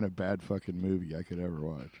any kind of bad fucking movie I could ever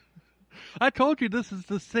watch. I told you this is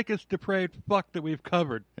the sickest, depraved fuck that we've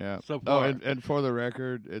covered so far. Oh, and for the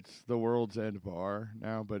record, it's the World's End Bar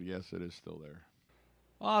now, but yes, it is still there.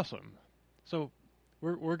 Awesome. So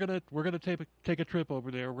we're gonna take a trip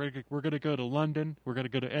over there. We're gonna go to London. We're gonna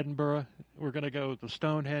go to Edinburgh. We're gonna go to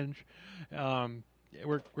Stonehenge.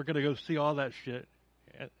 We're gonna go see all that shit,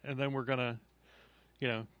 and then we're gonna,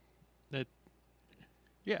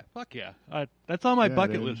 fuck yeah. That's on my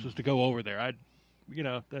bucket list is to go over there.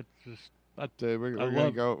 That's just. We're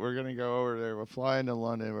gonna go over there. We'll fly into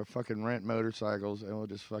London. We'll fucking rent motorcycles, and we'll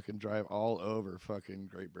just fucking drive all over fucking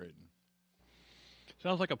Great Britain.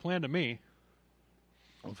 Sounds like a plan to me.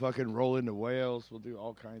 We'll fucking roll into Wales. We'll do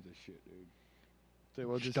all kinds of shit, dude.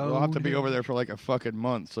 We'll have to be over there for like a fucking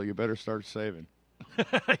month, so you better start saving.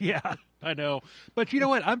 Yeah, I know. But you know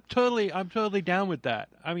what? I'm totally down with that.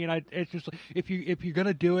 I mean, it's just if you're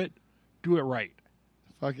gonna do it right.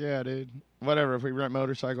 Fuck yeah, dude. Whatever. If we rent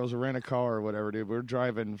motorcycles or rent a car or whatever, dude, we're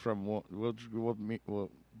driving from. We'll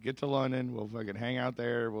get to London. We'll fucking hang out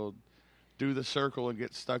there. We'll do the circle and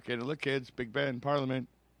get stuck in. Look, kids, Big Ben, Parliament.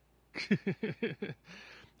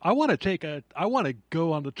 I want to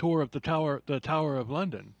go on the tour of the Tower of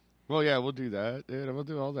London. Well, yeah, we'll do that, dude. We'll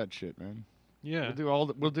do all that shit, man. Yeah,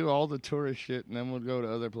 we'll do all the tourist shit, and then we'll go to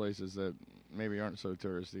other places that maybe aren't so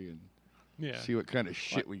touristy and see what kind of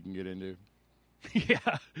shit we can get into.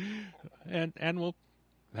 Yeah, and we'll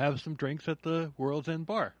have some drinks at the World's End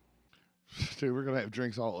Bar. Dude, we're gonna have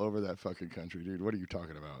drinks all over that fucking country, dude. What are you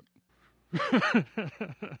talking about?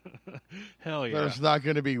 Hell yeah! There's not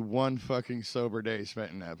gonna be one fucking sober day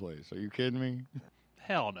spent in that place. Are you kidding me?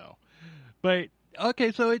 Hell no. But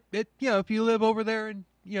okay, so it if you live over there in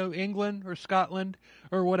England or Scotland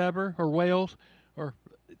or whatever or Wales or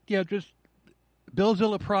just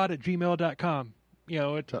BillZillaProd@gmail.com.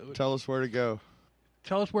 Tell us where to go.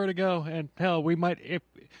 Tell us where to go, and hell, we might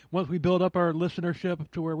once we build up our listenership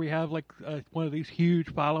to where we have like one of these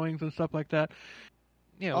huge followings and stuff like that.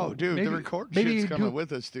 Oh, dude, maybe, the record shit's coming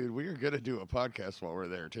with us, dude. We are gonna do a podcast while we're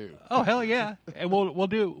there too. Oh hell yeah, and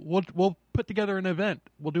we'll put together an event.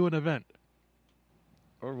 We'll do an event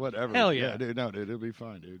or whatever. Hell yeah, dude. No, dude, it'll be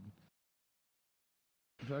fine, dude.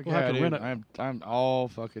 We'll have to rent I'm all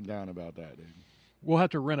fucking down about that, dude. We'll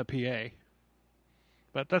have to rent a PA,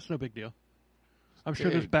 but that's no big deal. I'm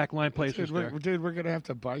sure there's backline places there. Dude, we're gonna have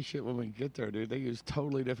to buy shit when we get there, dude. They use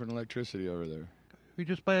totally different electricity over there. We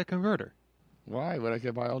just buy a converter. Why? When I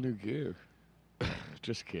can buy all new gear.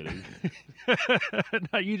 Just kidding.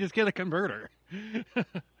 No, you just get a converter.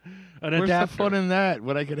 Where's the fun in that?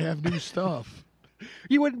 When I could have new stuff.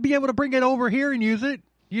 You wouldn't be able to bring it over here and use it.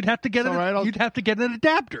 You'd have to get You'd have to get an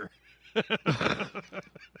adapter.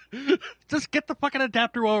 Just get the fucking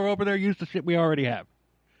adapter while we're over there. Use the shit we already have.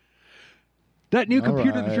 That new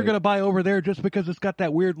computer that you're going to buy over there, just because it's got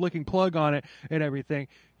that weird looking plug on it and everything.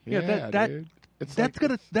 Dude.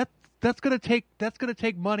 That's gonna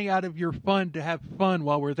take money out of your fund to have fun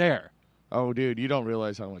while we're there. Oh, dude, you don't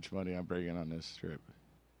realize how much money I'm bringing on this trip.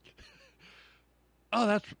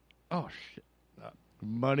 Oh shit.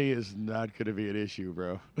 Money is not going to be an issue,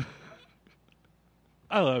 bro.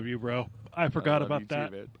 I love you, bro. I forgot about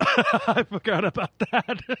that. Too, I forgot about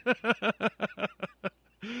that.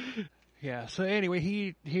 Yeah. So anyway,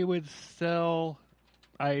 he would sell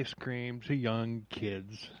ice cream to young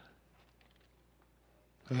kids.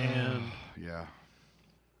 And yeah,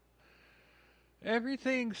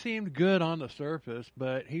 everything seemed good on the surface,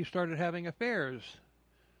 but he started having affairs.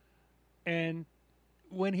 And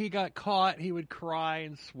when he got caught, he would cry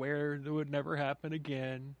and swear it would never happen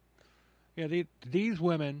again. These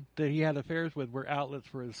women that he had affairs with were outlets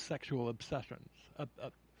for his sexual obsessions.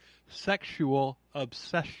 Sexual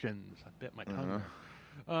obsessions. I bit my tongue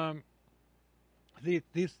there.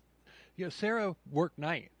 These, Sarah worked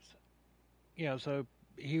nights. So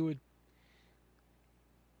he would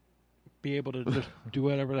be able to just do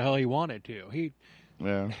whatever the hell he wanted to.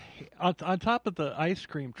 On top of the ice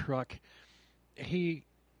cream truck, he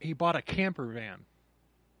bought a camper van.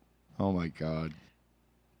 Oh my God.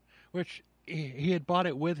 Which he had bought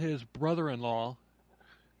it with his brother-in-law,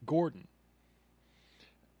 Gordon.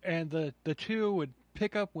 And the two would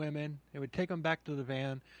pick up women, they would take them back to the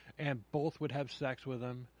van, and both would have sex with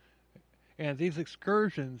them. And these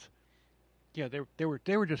excursions, they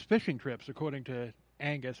were just fishing trips, according to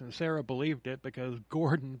Angus, and Sarah believed it because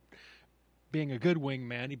Gordon, being a good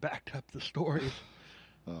wingman, he backed up the stories.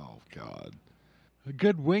 Oh God. A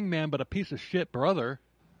good wingman, but a piece of shit brother.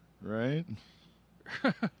 Right?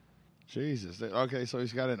 Jesus. Okay, so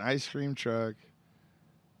he's got an ice cream truck,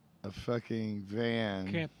 a fucking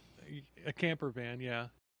van. A camper van, yeah.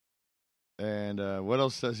 And what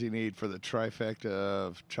else does he need for the trifecta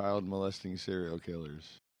of child molesting serial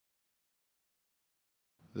killers?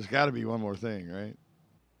 There's got to be one more thing, right?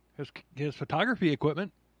 His photography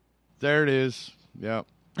equipment. There it is. Yep.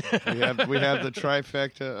 we have the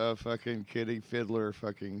trifecta of fucking kitty fiddler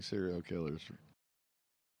fucking serial killers.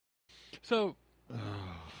 So,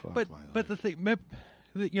 but the thing,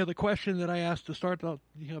 the question that I asked to start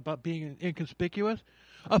about being inconspicuous,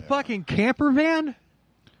 a fucking camper van.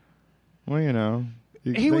 Well,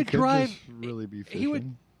 he would drive. Just really be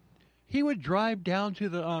fishing. He would drive down to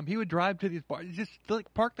the he would drive to these bars, just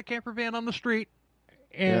like park the camper van on the street,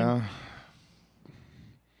 and. Yeah.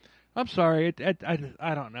 I'm sorry.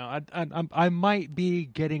 I don't know. I might be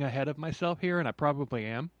getting ahead of myself here, and I probably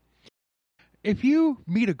am. If you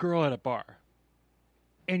meet a girl at a bar,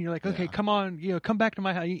 And you're like, okay, Yeah. come on, come back to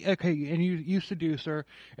my house. Okay, and you seduce her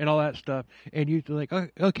and all that stuff. And you're like,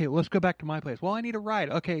 okay, let's go back to my place. Well, I need a ride.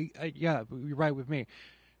 Okay, yeah, you ride with me.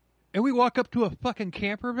 And we walk up to a fucking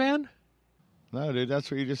camper van. No, dude, that's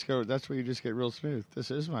where you just go. That's where you just get real smooth. This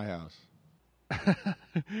is my house.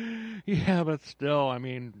 Yeah, but still, I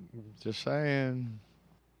mean, Just saying.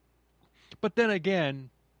 but then again,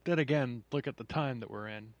 look at the time that we're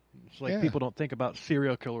in. It's like Yeah. people don't think about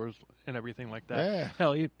serial killers and everything like that. Yeah.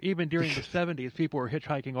 Hell, even during the 70s, people were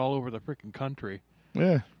hitchhiking all over the freaking country.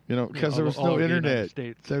 Yeah, because there was all no over the United internet.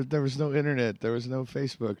 States. There was no internet. There was no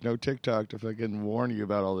Facebook, no TikTok to fucking warn you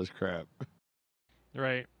about all this crap.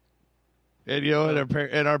 Right. And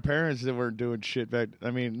and our parents that weren't doing shit back. I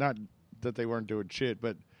mean, not that they weren't doing shit,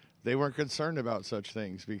 but they weren't concerned about such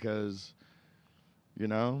things because, Yeah.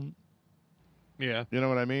 you know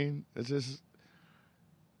what I mean. It's just,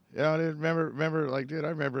 dude, remember, like, dude, I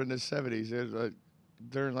remember in the 70s, dude, like,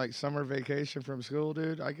 during like summer vacation from school,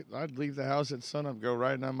 dude, I'd leave the house at sunup, go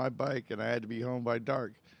riding on my bike, and I had to be home by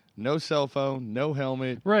dark. No cell phone, no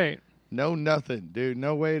helmet, Right. no nothing, dude.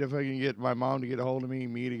 No way to fucking get my mom to get a hold of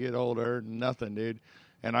me to get a hold of her, nothing, dude.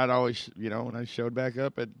 And I'd always, when I showed back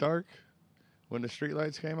up at dark, when the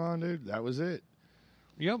streetlights came on, dude, that was it.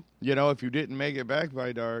 Yep. If you didn't make it back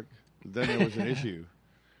by dark, then there was an issue.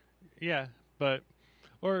 Yeah, but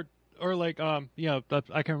or like I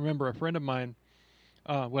can remember a friend of mine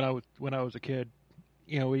when I was a kid.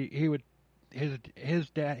 He would his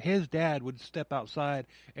dad would step outside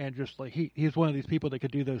and just like he's one of these people that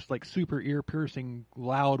could do those like super ear piercing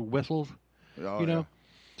loud whistles, Oh, know,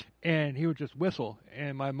 and he would just whistle.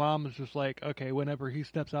 And my mom was just like, okay, whenever he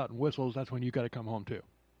steps out and whistles, that's when you got to come home too.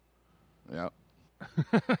 Yep.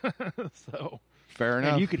 So Fair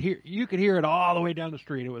enough. and you could hear it all the way down the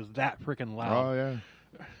street. It was that freaking loud. Oh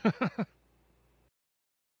yeah.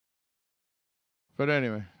 But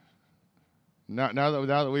anyway, now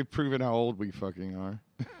that we've proven how old we fucking are.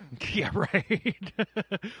 Yeah, right.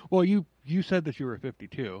 Well, you said that you were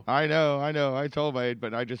 52. I know. I told my age,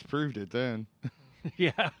 but I just proved it then.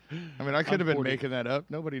 Yeah. I mean, I could have been 40. making that up.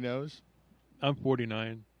 Nobody knows. I'm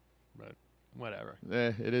 49, but whatever.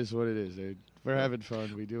 It is what it is, dude. We're having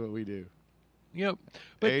fun. We do what we do. Yep.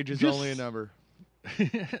 But Age is just- only a number.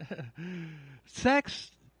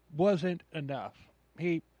 Sex wasn't enough.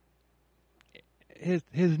 His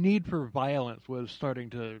need for violence was starting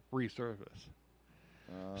to resurface.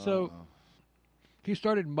 So he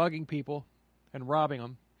started mugging people and robbing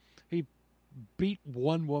them. He beat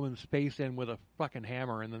one woman's face in with a fucking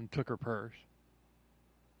hammer and then took her purse.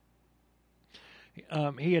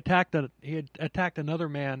 He attacked another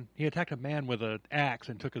man. He attacked a man with an axe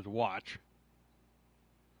and took his watch.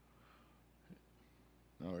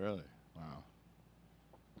 Oh, really? Wow.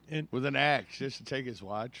 And With an axe, just to take his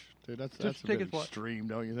watch? Dude, that's to a take bit his watch. extreme,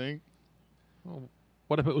 don't you think? well,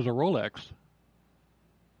 what if it was a Rolex?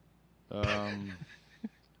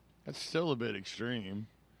 That's still a bit extreme.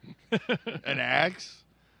 An axe?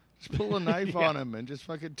 Just pull a knife Yeah. on him and just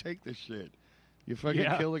fucking take the shit. You fucking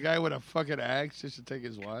Yeah. kill a guy with a fucking axe just to take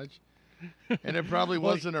his watch? And it probably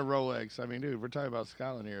Well, wasn't a Rolex. I mean, dude, we're talking about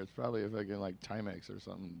Scotland here. It's probably a fucking like Timex or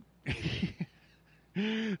something.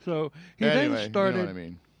 So he Anyway, then started. you know what I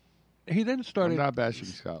mean? He then started. I'm not bashing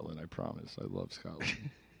Scotland, I promise. I love Scotland.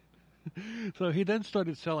 So he then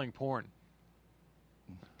started selling porn.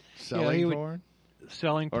 Selling he would- porn?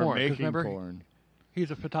 Selling Or porn. 'Cause making remember, porn?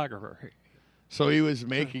 he's a photographer. So he was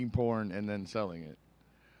making porn and then selling it.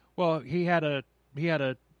 Well, he had a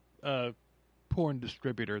porn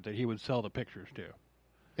distributor that he would sell the pictures to.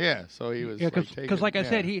 Yeah, so he was Because like I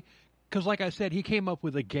said, he came up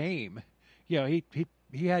with a game. Yeah,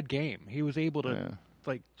 he had game. He was able to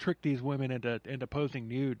like trick these women into posing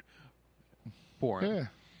nude for him. Yeah.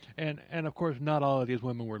 And of course, not all of these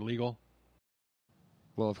women were legal.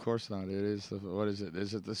 Well, of course not. It is. What is it?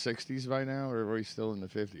 Is it the 60s by now, or are we still in the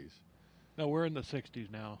 50s? No, we're in the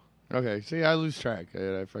 60s now. Okay. See, I lose track.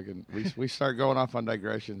 I fucking we start going off on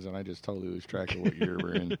digressions, and I just totally lose track of what year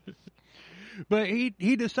we're in. But he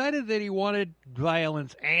decided that he wanted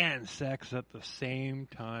violence and sex at the same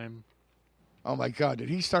time. Oh my God! Did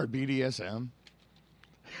he start BDSM?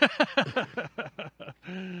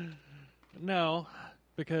 No,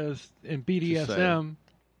 because in Just BDSM,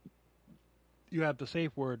 you have the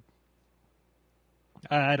safe word.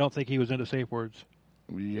 I don't think he was into safe words.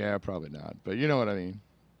 Yeah, probably not. But you know what I mean.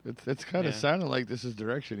 It's kind of sounding like this is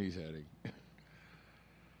direction he's heading.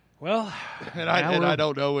 Well, and I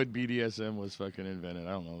don't know when BDSM was fucking invented.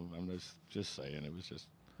 I don't know. I'm just saying. It was just.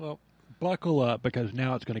 Well, buckle up because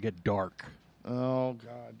now it's going to get dark. Oh,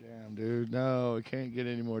 goddamn, dude. No, it can't get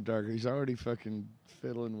any more darker. He's already fucking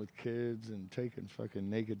fiddling with kids and taking fucking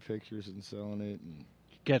naked pictures and selling it. And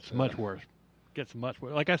Gets much worse. Gets much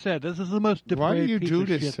worse. Like I said, this is the most why do depraved you piece do of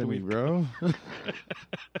this shit to that me, we've bro?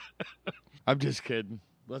 I'm just kidding.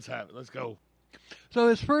 Let's have it. Let's go. So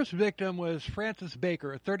his first victim was Frances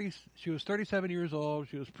Baker. She was 37 years old.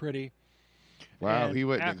 She was pretty. Wow, And he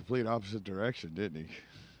went in the complete opposite direction, didn't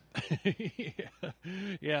he?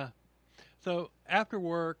 Yeah. So after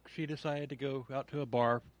work, she decided to go out to a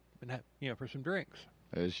bar and for some drinks.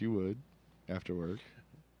 As you would after work.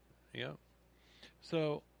 Yeah.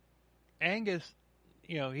 So Angus,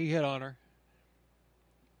 he hit on her.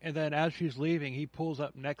 And then as she's leaving, he pulls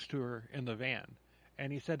up next to her in the van.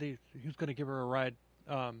 And he said he was going to give her a ride.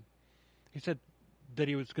 He said that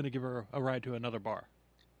he was going to give her a ride to another bar.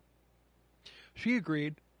 She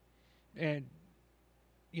agreed. And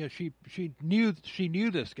she knew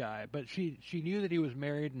this guy, but she knew that he was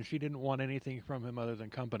married, and she didn't want anything from him other than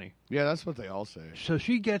company. Yeah, that's what they all say. So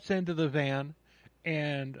she gets into the van,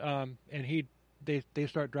 and they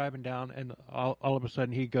start driving down, and all of a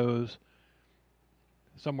sudden he goes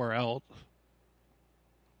somewhere else.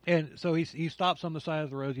 And so he stops on the side of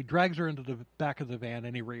the road. He drags her into the back of the van,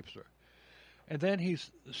 and he rapes her. And then he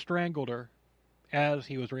strangled her as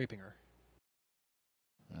he was raping her.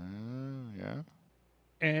 Yeah.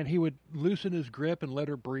 And he would loosen his grip and let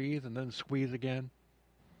her breathe, and then squeeze again,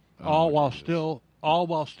 all while still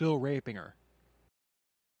raping her.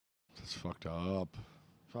 That's fucked up.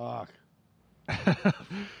 Fuck.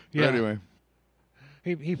 Yeah. Anyway,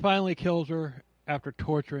 he finally kills her after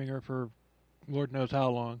torturing her for Lord knows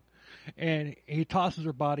how long, and he tosses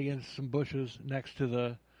her body into some bushes next to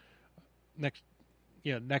the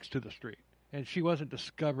street, and she wasn't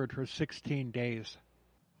discovered for 16 days.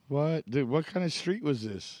 what? Dude, what kind of street was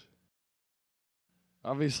this?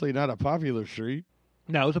 Obviously not a popular street.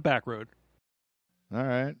 No, it was a back road. All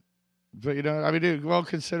right. But, I mean, dude, well,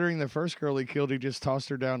 considering the first girl he killed, he just tossed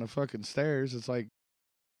her down the fucking stairs. It's like,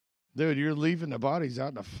 dude, you're leaving the bodies out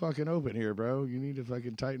in the fucking open here, bro. You need to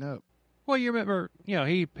fucking tighten up. Well, you remember,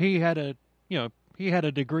 he had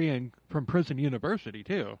a degree from Prison University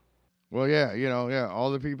too. Well, yeah,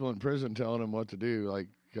 all the people in prison telling him what to do, like,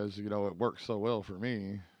 because, it works so well for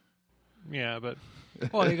me. Yeah, but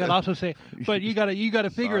you got to also say, but you got to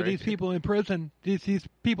figure Sorry. these people in prison. These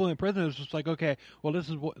people in prison is just like, okay, well, this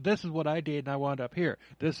is what I did, and I wound up here.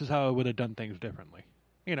 This is how I would have done things differently.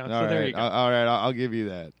 So there you go. All right, I'll give you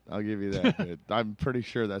that. But I'm pretty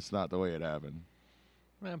sure that's not the way it happened.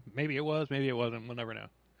 Well, maybe it was, maybe it wasn't. We'll never know.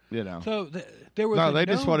 So there was they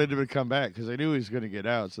just wanted him to come back because they knew he was going to get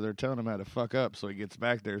out. So they're telling him how to fuck up so he gets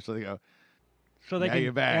back there. So they go, so they now can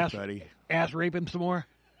you're back, buddy. Ass rape him some more.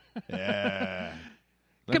 Yeah.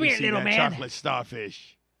 Come here, little man. Chocolate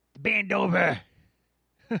starfish. Bend over.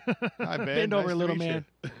 Hi, Ben. Bend over, little man.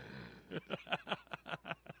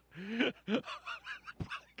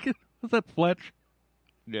 Was that Fletch?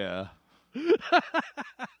 Yeah.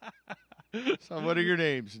 So what are your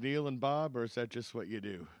names, Neil and Bob, or is that just what you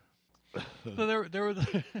do? So there was.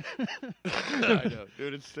 I know,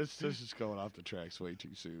 dude. This is going off the tracks way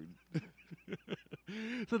too soon.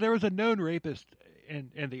 So there was a known rapist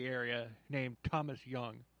in the area named Thomas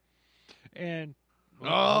Young, and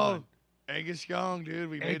Angus Young, dude.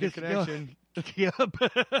 We made Angus the connection. Yep.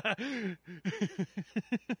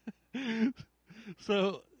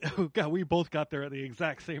 So, God, we both got there at the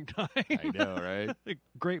exact same time. I know, right?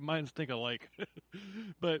 Great minds think alike.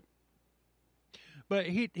 But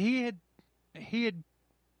he had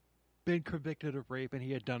been convicted of rape, and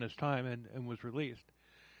he had done his time and was released.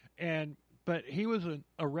 But he was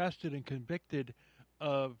arrested and convicted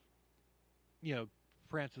of,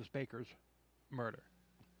 Frances Baker's murder.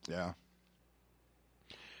 Yeah.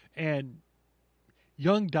 And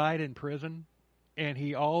Young died in prison, and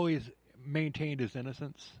he always maintained his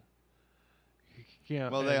innocence. Yeah.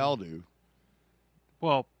 Well, they all do.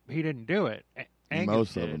 Well, he didn't do it.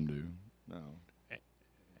 Most of them do. No.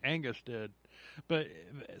 Angus did. But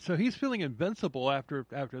so he's feeling invincible after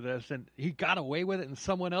this, and he got away with it, and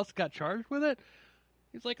someone else got charged with it.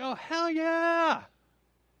 He's like, "Oh, hell yeah!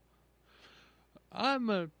 I'm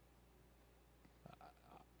a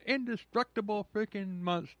indestructible freaking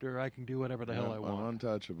monster. I can do whatever the hell I want. I'm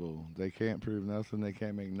untouchable. They can't prove nothing. They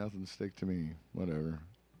can't make nothing stick to me. Whatever.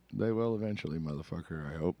 They will eventually,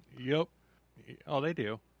 motherfucker, I hope. Yep. Oh, they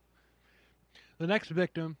do. The next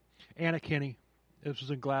victim, Anna Kinney. This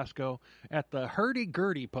was in Glasgow at the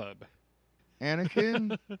Hurdy-Gurdy pub.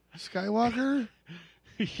 Anakin Skywalker?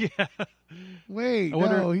 Yeah. Wait,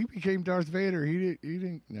 no, he became Darth Vader. He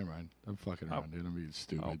didn't. Never mind. I'm fucking around, dude. I'm being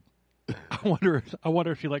stupid. I wonder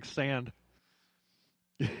if she likes sand.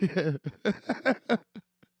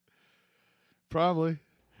 Probably.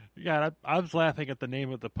 Yeah, I was laughing at the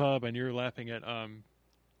name of the pub, and you're laughing at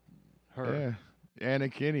her. Yeah.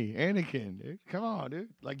 Anakin, dude. Come on, dude.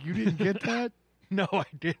 Like, you didn't get that? No, I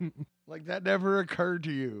didn't. Like, that never occurred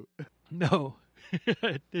to you. No,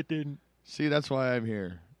 it didn't. See, that's why I'm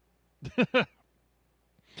here. And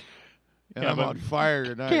Yeah, I'm but on fire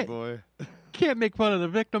tonight, can't- boy. Can't make fun of the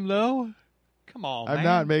victim, though. Come on, I'm man.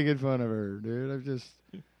 not making fun of her, dude. I'm just...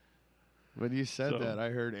 When you said So- that, I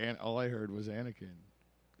heard... all I heard was Anakin.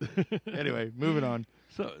 Anyway, moving on.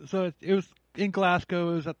 So it was in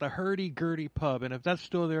Glasgow. It was at the Hurdy-Gurdy pub, and if that's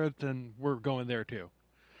still there, then we're going there too.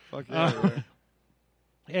 Fuck yeah. Right.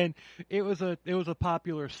 And it was a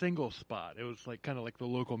popular single spot. It was like kind of like the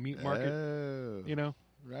local meat market, Oh. you know.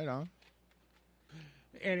 Right on.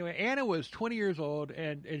 Anyway, Anna was 20 years old,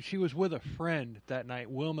 and she was with a friend that night,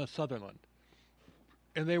 Wilma Sutherland,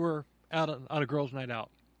 and they were out on a girls' night out.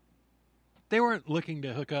 They weren't looking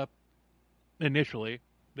to hook up initially.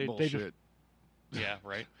 They Bullshit. just yeah,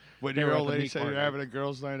 right. When They your were old at the lady meat said you're market. having a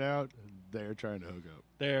girls' night out, they're trying to hook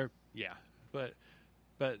up. Yeah, but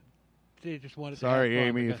they just wanted Sorry, to have fun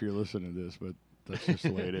Amy, because if you're listening to this, but that's just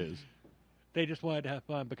the way it is. they just wanted to have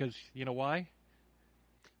fun because you know why?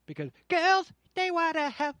 Because girls, they want to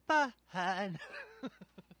have fun.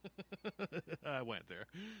 I went there.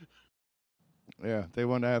 Yeah, they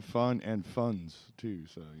want to have fun and funds too.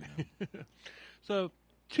 So So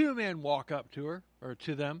two men walk up to her or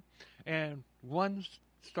to them, and one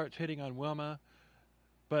starts hitting on Wilma,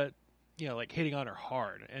 but like hitting on her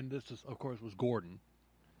hard. And this is, of course, was Gordon.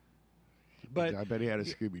 But I bet he had a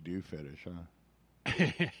Scooby Doo fetish, huh?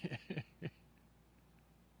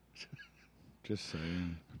 Just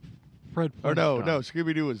saying. Fred Oh no, Flintstone.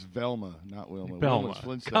 Scooby Doo was Velma, not Wilma. Velma. Wilma's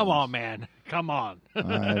Flintstones. Come on, man. Come on.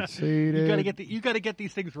 I'd see You gotta it. get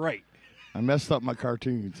these things right. I messed up my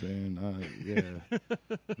cartoons, man. Yeah.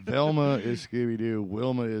 Velma is Scooby Doo.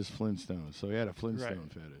 Wilma is Flintstone. So he had a Flintstone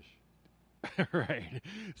fetish. Right.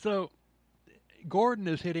 So Gordon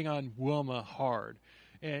is hitting on Wilma hard,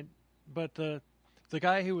 but the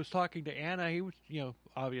guy who was talking to Anna, he was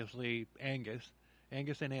obviously Angus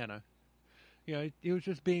and Anna. He was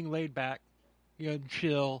just being laid back,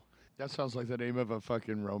 chill. That sounds like the name of a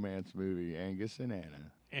fucking romance movie, Angus and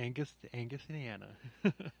Anna. Angus and Anna.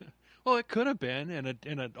 Well, it could have been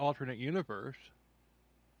in an alternate universe.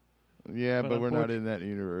 Yeah, But but we're not in that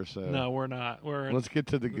universe. So No, we're not. let's get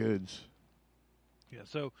to the goods. Yeah.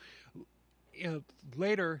 So,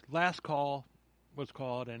 later, last call was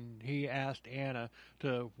called, and he asked Anna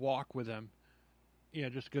to walk with him.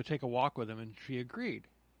 Just go take a walk with him, and she agreed.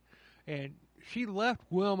 And she left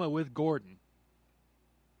Wilma with Gordon.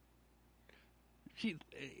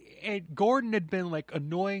 And Gordon had been like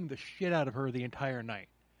annoying the shit out of her the entire night.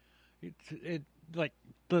 Like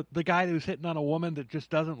the guy who's hitting on a woman that just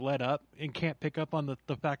doesn't let up and can't pick up on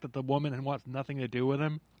the fact that the woman wants nothing to do with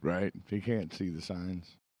him. Right. He can't see the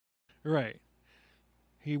signs. Right.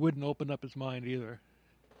 He wouldn't open up his mind either.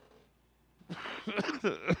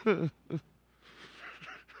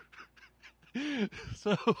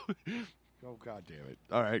 So. Oh, God damn it.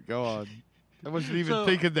 All right, go on. I wasn't even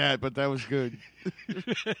thinking that, but that was good.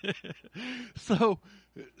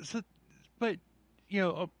 But,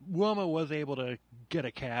 Wilma was able to get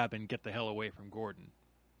a cab and get the hell away from Gordon.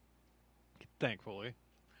 Thankfully.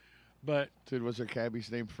 But. Dude, was her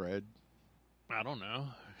cabbie's name Fred? I don't know.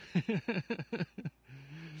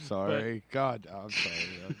 Sorry. God, I'm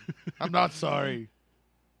sorry. I'm not sorry.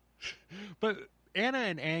 But Anna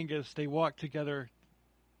and Angus, they walked together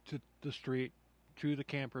to the street, to the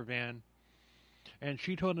camper van, and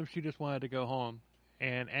she told him she just wanted to go home.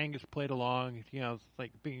 And Angus played along,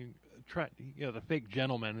 like being, the fake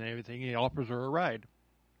gentleman and everything. He offers her a ride.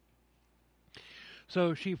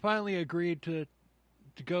 So she finally agreed to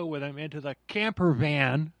go with him into the camper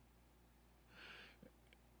van.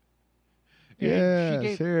 And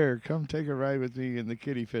Yes, here, come take a ride with me in the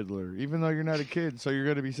kitty fiddler. Even though you're not a kid, so you're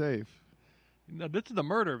going to be safe. No, this is the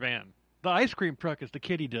murder van. The ice cream truck is the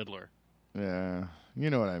kitty diddler. Yeah, you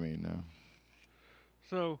know what I mean now.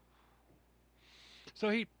 So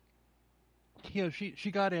he,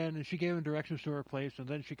 she got in and she gave him directions to her place, and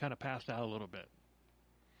then she kind of passed out a little bit.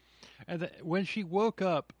 And when she woke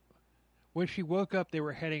up, they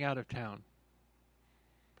were heading out of town.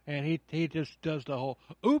 And he just does the whole,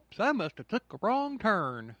 oops, I must have took a wrong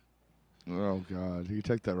turn. Oh, God. He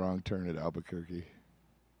took that wrong turn at Albuquerque.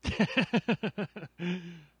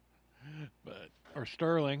 Or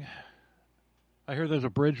Sterling. I hear there's a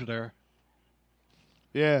bridge there.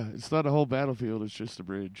 Yeah, it's not a whole battlefield. It's just a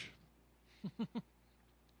bridge.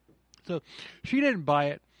 So she didn't buy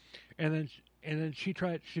it. And then and then she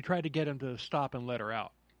tried to get him to stop and let her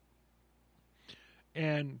out.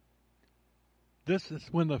 And this is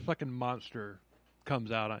when the fucking monster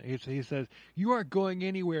comes out. He says, "You aren't going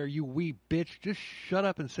anywhere, you wee bitch. Just shut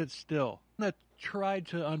up and sit still." That tried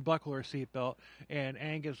to unbuckle her seatbelt, and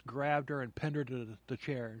Angus grabbed her and pinned her to the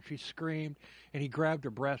chair, and she screamed, and he grabbed her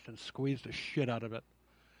breast and squeezed the shit out of it.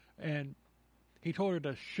 And he told her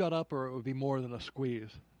to shut up or it would be more than a squeeze.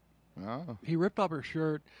 Oh. He ripped off her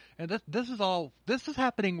shirt, and this is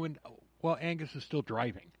happening while Angus is still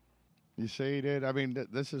driving. You say he did? I mean,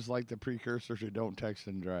 this is like the precursor to don't text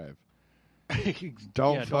and drive.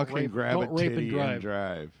 Don't grab a rape titty and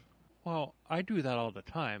drive. Well, I do that all the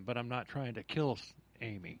time, but I'm not trying to kill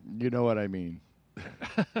Amy. You know what I mean.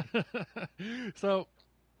 So,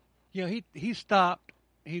 he stopped.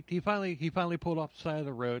 He finally pulled off the side of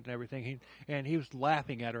the road and everything. He was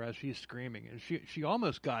laughing at her as she's screaming, and she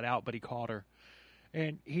almost got out, but he caught her,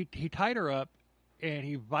 and he tied her up, and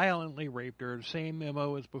he violently raped her, the same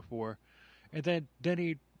MO as before, and then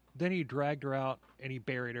he dragged her out and he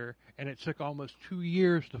buried her, and it took almost 2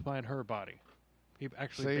 years to find her body. He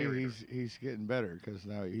actually buried her. He's getting better because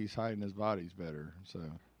now he's hiding his bodies better. So.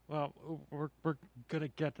 Well, we're gonna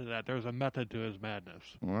get to that. There's a method to his madness.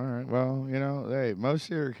 All right. Well, hey, most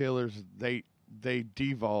serial killers they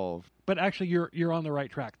devolve. But actually, you're on the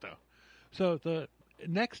right track though. So the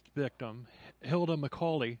next victim, Hilda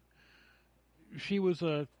McCauley, she was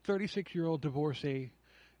a 36-year-old divorcee.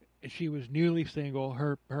 She was newly single.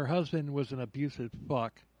 Her husband was an abusive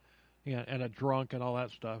fuck, and a drunk and all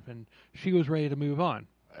that stuff. And she was ready to move on.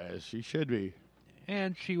 As she should be.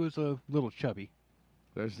 And she was a little chubby.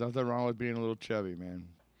 There's nothing wrong with being a little chubby, man.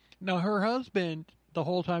 No, her husband, the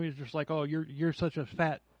whole time, he's just like, "Oh, you're such a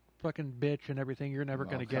fat fucking bitch and everything. You're never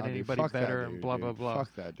going to get anybody better," and blah, blah, blah.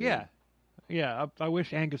 Fuck that dude. Yeah. I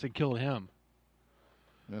wish Angus had killed him.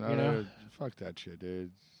 Fuck that shit,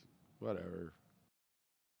 dude. Whatever.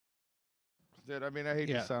 Dude, I mean, I hate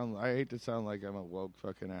to sound like I'm a woke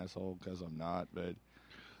fucking asshole because I'm not, but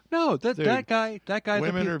no, that guy's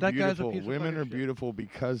women are beautiful. A piece Women of are beautiful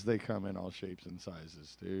because they come in all shapes and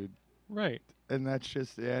sizes, dude. Right. And that's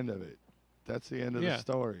just the end of it. That's the end of the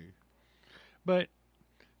story. But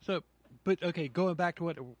okay, going back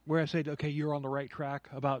to where I said, okay, you're on the right track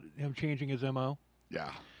about him changing his MO.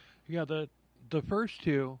 Yeah. Yeah, the first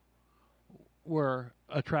two were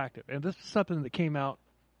attractive, and this is something that came out,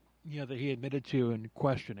 that he admitted to in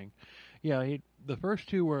questioning. Yeah, the first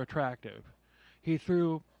two were attractive. He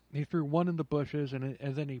threw one in the bushes, and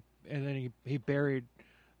then he buried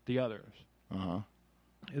the others.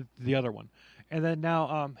 The other one, and then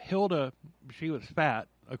now Hilda, she was fat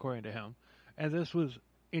according to him, and this was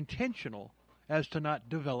intentional as to not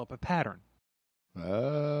develop a pattern.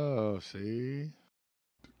 Oh, see.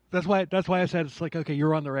 That's why I said it's like, okay,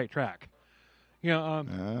 you're on the right track. Oh, all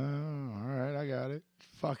right, I got it.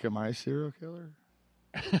 Fuck, am I a serial killer?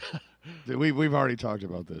 We've already talked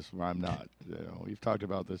about this. I'm not. We've talked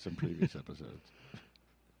about this in previous episodes.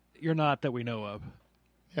 You're not that we know of.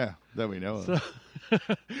 Yeah, that we know of.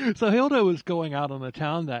 So Hilda was going out on the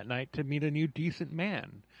town that night to meet a new decent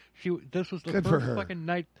man. This was the first fucking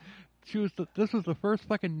night. This was the first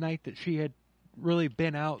fucking night that she had really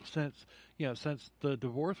been out since the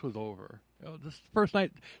divorce was over. This first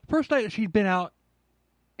night that she'd been out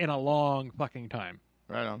in a long fucking time.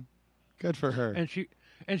 Right on. Good for her. And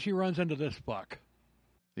she runs into this fuck.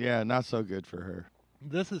 Yeah, not so good for her.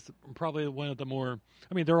 This is probably one of the more.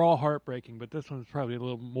 I mean, they're all heartbreaking, but this one's probably a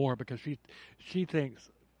little more because she thinks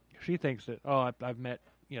that I've met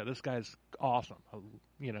this guy's awesome.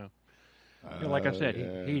 Like I said,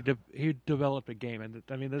 he developed a game, and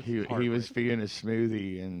I mean this. He was feeding a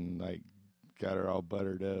smoothie and like got her all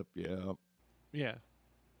buttered up. Yeah. Yeah.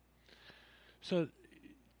 So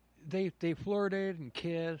they flirted and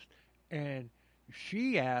kissed, and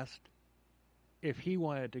she asked if he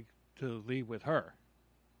wanted to leave with her.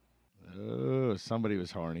 Oh, somebody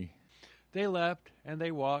was horny. They left, and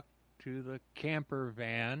they walked to the camper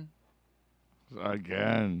van.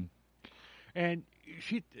 Again. And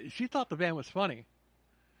she thought the van was funny.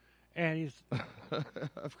 And he's...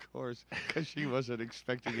 Of course, because she wasn't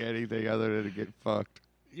expecting anything other than to get fucked.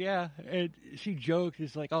 Yeah, and she joked,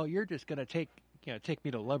 she's like, "Oh, you're just going to take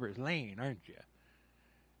me to Lover's Lane, aren't you?"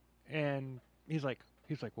 And he's like,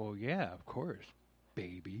 "Well, yeah, of course,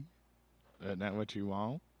 baby." Isn't that what you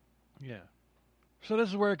want? Yeah. So this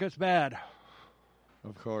is where it gets bad.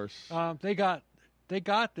 Of course. They got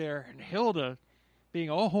there, and Hilda, being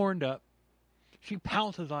all horned up, she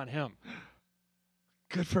pounces on him.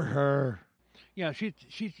 Good for her. Yeah, she.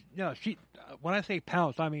 When I say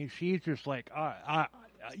pounce, I mean she's just like,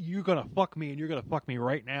 "You're gonna fuck me, and you're gonna fuck me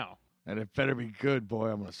right now." And it better be good, boy.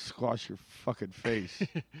 I'm gonna squash your fucking face.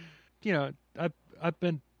 You know, I've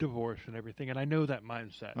been divorced and everything, and I know that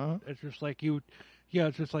mindset. Uh-huh. It's just like you, yeah.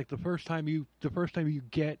 It's just like the first time you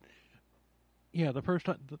get, yeah, the first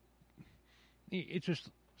time, it's just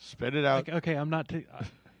Spit it out. like, okay, I'm not,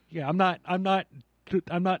 yeah, I'm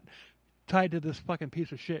not tied to this fucking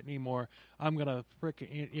piece of shit anymore. I'm gonna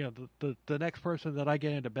freaking, you know, the next person that I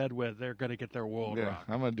get into bed with, they're gonna get their world Yeah, rocked.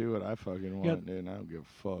 I'm gonna do what I fucking want, dude. I don't give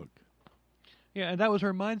a fuck. Yeah, and that was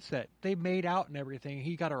her mindset. They made out and everything.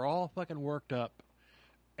 He got her all fucking worked up,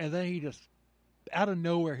 and then he just, out of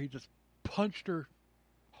nowhere, he just punched her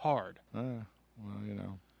hard. Well, you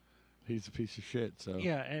know, he's a piece of shit. So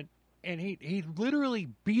Yeah, and he literally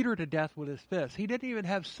beat her to death with his fist. He didn't even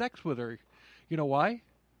have sex with her. You know why?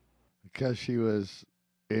 because she was,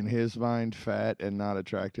 in his mind, fat and not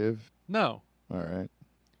attractive. No, All right.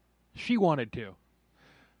 she wanted to.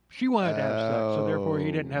 She wanted to have sex, so therefore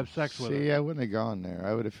he didn't have sex with her. See, I wouldn't have gone there.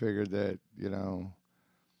 I would have figured that, you know,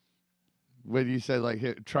 when you said like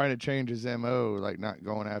trying to change his MO, like not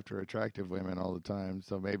going after attractive women all the time.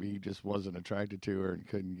 So maybe he just wasn't attracted to her and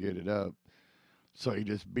couldn't get it up. So he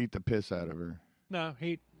just beat the piss out of her. No,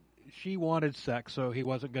 she wanted sex, so he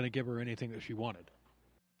wasn't going to give her anything that she wanted.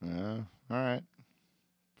 Yeah. All right.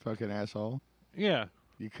 Fucking asshole. Yeah.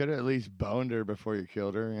 You could have at least boned her before you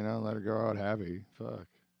killed her, you know, let her go out happy. Fuck.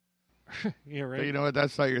 Yeah, right. But you know what?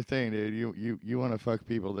 That's not your thing, dude. You want to fuck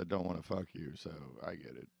people that don't want to fuck you. So I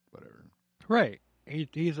get it. Whatever. Right.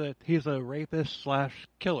 He's a rapist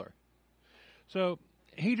 / killer. So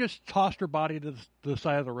he just tossed her body to the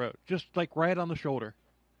side of the road, just like right on the shoulder.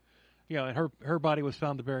 You know, and her body was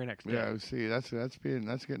found the very next day. Yeah. See, that's getting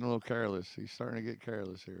a little careless. He's starting to get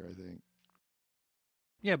careless here, I think.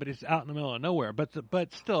 Yeah, but it's out in the middle of nowhere. But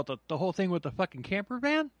still, the whole thing with the fucking camper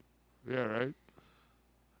van. Yeah. Right.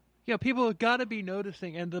 Yeah, people have got to be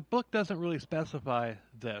noticing, and the book doesn't really specify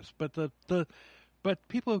this, but but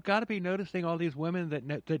people have got to be noticing all these women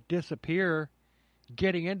that disappear,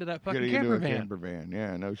 getting into that fucking Getting camper into a van. camper van.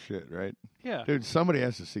 Yeah. No shit. Right. Yeah. Dude, somebody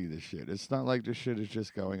has to see this shit. It's not like this shit is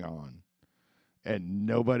just going on, and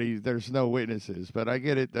there's no witnesses. But I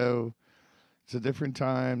get it though. It's a different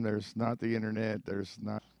time. There's not the internet. There's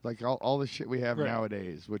not like all the shit we have Right.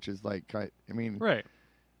 nowadays, which is like, I mean, Right.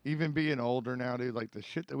 even being older now, dude, like the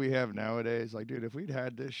shit that we have nowadays, like, dude, if we'd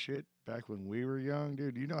had this shit back when we were young,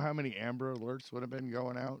 dude, you know how many Amber Alerts would have been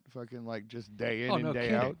going out, fucking like just day in and no day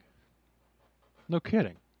kidding. out. No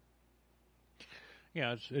kidding.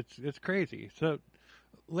 Yeah, it's crazy. So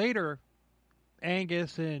later,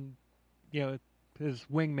 Angus and his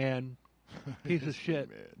wingman, piece of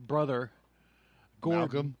shit brother, Gordon.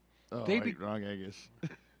 Malcolm. Oh, They wait, wrong Angus.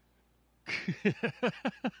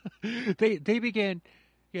 they began,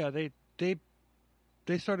 yeah,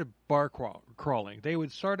 they started bar crawling. They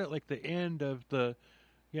would start at like the end of the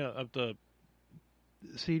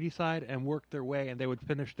seedy side and work their way, and they would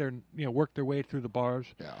finish work their way through the bars,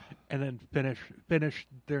 Yeah. and then finish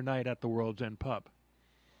their night at the World's End pub.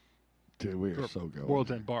 Dude, we are so going.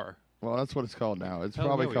 World's End bar. Well, that's what it's called now. It's Hell,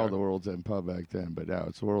 probably yeah, we called are. the World's End Pub back then, but now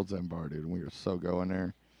it's the World's End Bar, dude. And we are so going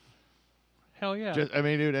there. Hell yeah. I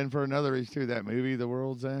mean, dude, and for another reason too, that movie, The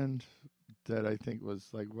World's End, that I think was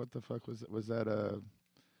like, what the fuck was it? Was that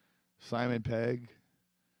Simon Pegg?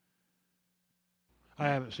 I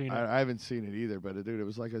haven't seen it. I haven't seen it either, but dude, it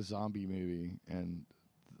was like a zombie movie, and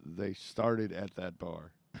they started at that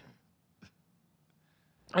bar.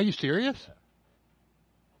 Are you serious?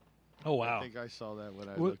 Oh wow. I think I saw that when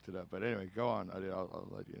I What? looked it up. But anyway, go on. I'll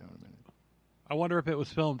let you know in a minute. I wonder if it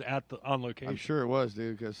was filmed on location. I'm sure it was,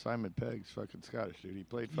 dude, because Simon Pegg's fucking Scottish, dude. He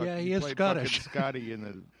played Yeah, he he is played Scottish. fucking Scotty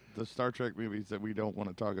in the Star Trek movies that we don't want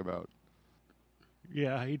to talk about.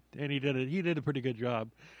 Yeah, he did a pretty good job.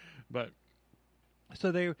 But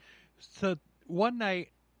so one night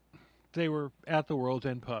they were at the World's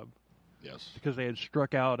End pub Yes. because they had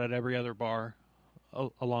struck out at every other bar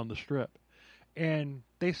along the strip, and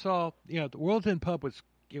they saw the World's End pub was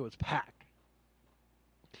packed,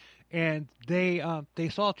 and they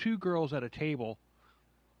saw two girls at a table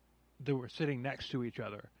that were sitting next to each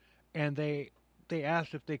other, and they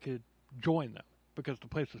asked if they could join them because the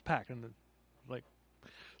place was packed, and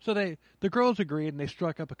so the girls agreed, and they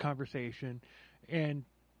struck up a conversation, and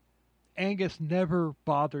Angus never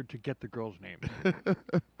bothered to get the girl's name.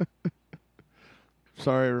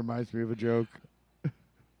 Sorry, it reminds me of a joke.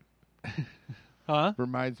 Huh?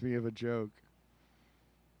 Reminds me of a joke.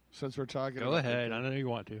 Since we're talking Go about ahead. I know you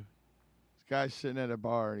want to. This guy's sitting at a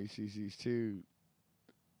bar and he sees these two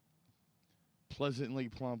pleasantly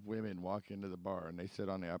plump women walk into the bar, and they sit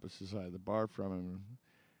on the opposite side of the bar from him.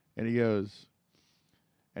 And he goes,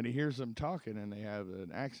 and he hears them talking, and they have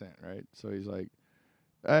an accent, right? So he's like,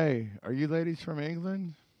 "Hey, are you ladies from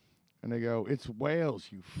England?" And they go, "It's Wales,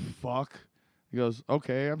 you fuck." He goes,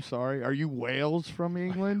 "Okay, I'm sorry. Are you Wales from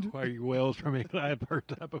England?" Why are you Wales from England? I've heard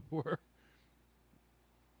that before.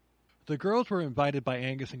 The girls were invited by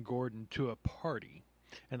Angus and Gordon to a party.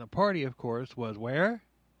 And the party, of course, was where?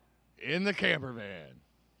 In the camper van.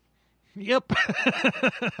 Yep.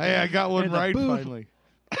 Hey, I got one right finally.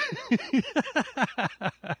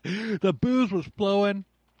 The booze was flowing.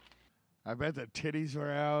 I bet the titties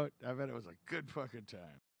were out. I bet it was a good fucking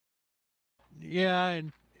time. Yeah,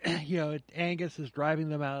 and Angus is driving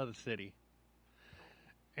them out of the city,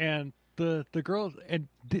 and the girls and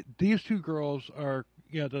these two girls are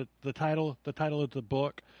the title of the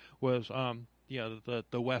book was the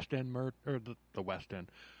West End murder or the West End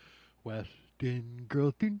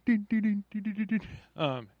girls.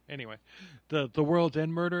 Anyway, the World's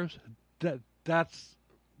End murders. That's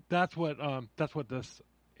what this.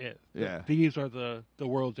 Yeah. These are the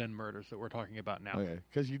World's End murders that we're talking about now. Okay,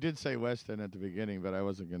 because you did say West End at the beginning, but I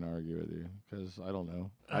wasn't going to argue with you because I don't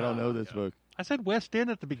know. I don't know this book. I said West End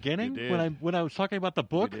at the beginning You did. when I was talking about the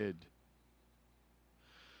book. You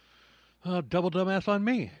did. Double dumbass on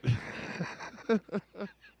me. And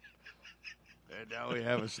now we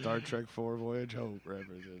have a Star Trek 4 Voyage Hope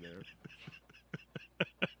reference in there.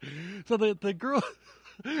 So the girl,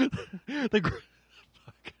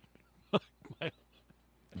 fuck my.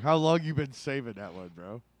 How long you been saving that one,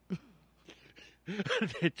 bro?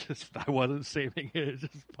 I wasn't saving it. It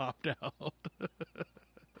just popped out.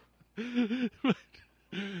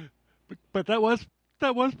 but that was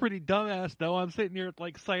pretty dumbass, though. I'm sitting here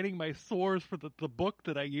like citing my source for the book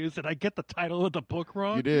that I used, and I get the title of the book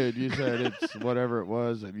wrong. You did. You said it's whatever it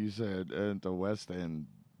was, and you said at the West End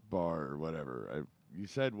bar or whatever. You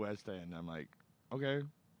said West End. I'm like, okay.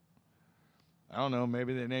 I don't know.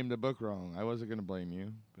 Maybe they named the book wrong. I wasn't going to blame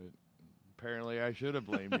you, but apparently I should have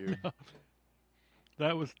blamed you. No.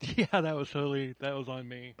 That was on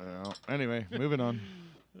me. Well, anyway, moving on.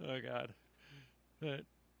 Oh God,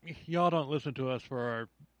 y'all don't listen to us for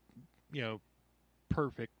our,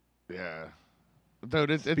 perfect. Yeah, dude,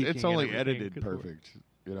 it's only edited perfect.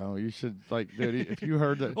 You should dude, if you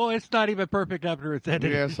heard that. Well, it's not even perfect after it's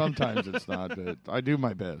edited. Yeah, sometimes it's not, but I do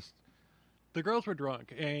my best. The girls were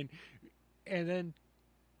drunk, and then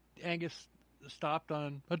Angus stopped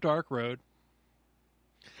on a dark road,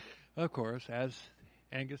 of course, as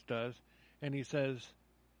Angus does, and he says,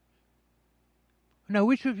 "Now,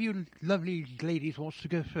 which of you lovely ladies wants to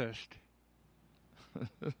go first?"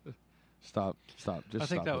 Stop. Just stop that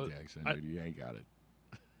with was, the accent, dude. You ain't got it.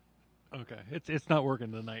 Okay, it's not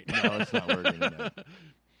working tonight. No, it's not working tonight.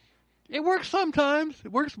 It works sometimes.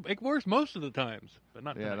 It works most of the times, but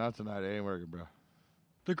not tonight. Yeah, not tonight. It ain't working, bro.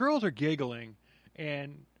 The girls are giggling,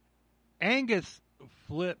 and Angus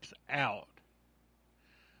flips out.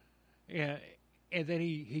 And then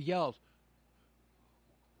he yells,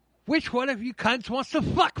 "Which one of you cunts wants to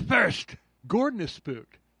fuck first?" Gordon is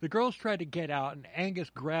spooked. The girls tried to get out, and Angus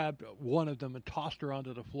grabbed one of them and tossed her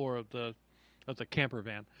onto the floor of the camper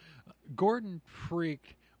van. Gordon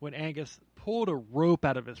freaked when Angus pulled a rope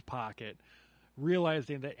out of his pocket,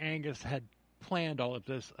 realizing that Angus had planned all of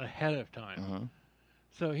this ahead of time. Uh-huh.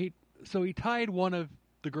 So he tied one of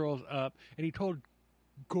the girls up, and he told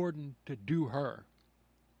Gordon to do her.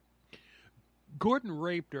 Gordon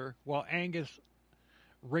raped her while Angus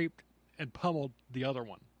raped and pummeled the other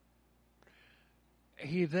one.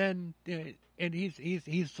 He then and he's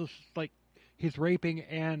just like he's raping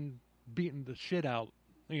and beating the shit out,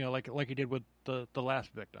 like he did with the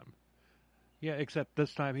last victim. Yeah, except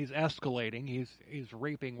this time he's escalating. He's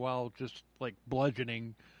raping while just like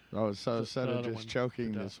bludgeoning. Oh, so instead of just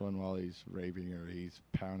choking to this one while he's raping her, he's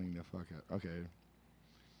pounding the fuck out. Okay.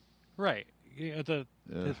 Right.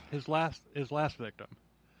 His last victim.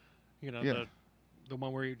 The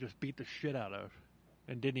one where you just beat the shit out of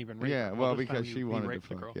and didn't even rape her. Yeah, well, because she wanted to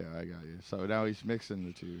fuck. Girl. Yeah, I got you. So now he's mixing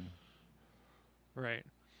the two. Right.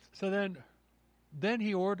 So then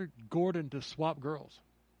he ordered Gordon to swap girls.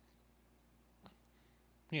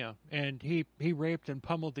 Yeah, and he raped and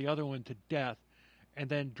pummeled the other one to death, and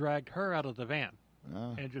then dragged her out of the van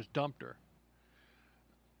and just dumped her.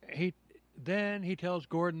 He tells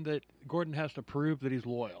Gordon that Gordon has to prove that he's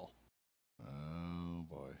loyal. Oh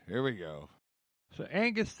boy, here we go. So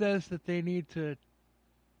Angus says that they need to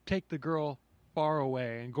take the girl far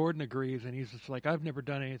away, and Gordon agrees, and he's just like, "I've never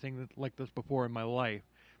done anything like this before in my life."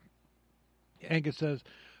 Angus says,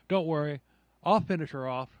 "Don't worry, I'll finish her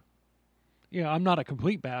off. I'm not a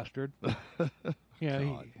complete bastard."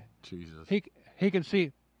 God, Jesus. He can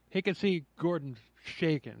see Gordon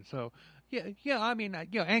shaking, so Yeah. I mean,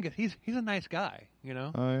 Angus, he's a nice guy.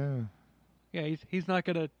 Oh yeah. Yeah, he's not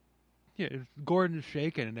gonna. Yeah, Gordon's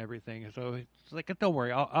shaking and everything, so it's like, don't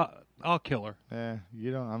worry, I'll kill her.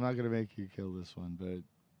 You don't. I'm not gonna make you kill this one, but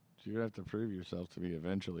you have to prove yourself to me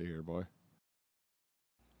eventually, here, boy.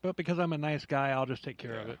 But because I'm a nice guy, I'll just take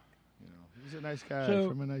care of it. He's a nice guy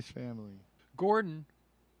from a nice family. Gordon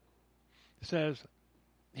says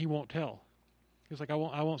he won't tell. He's like, I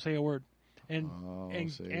won't say a word. And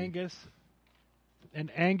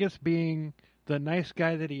Angus, being the nice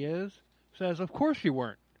guy that he is, says, "Of course you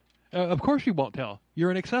weren't. Of course you won't tell.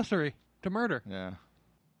 You're an accessory to murder." Yeah.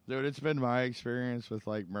 Dude, it's been my experience with,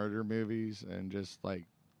 like, murder movies and just, like,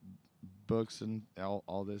 books and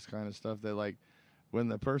all this kind of stuff that, like, when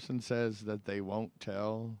the person says that they won't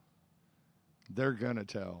tell, they're going to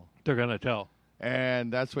tell. They're going to tell.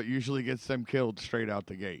 And that's what usually gets them killed straight out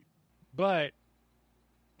the gate. But,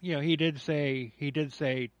 he did say, it's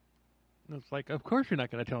like, of course you're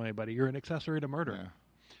not going to tell anybody. You're an accessory to murder. Yeah.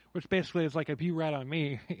 Which basically is like, if you rat on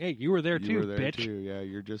me, hey, you were there too, bitch. You were there too, yeah.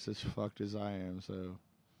 You're just as fucked as I am, so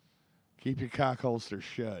keep your cock holster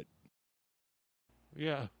shut.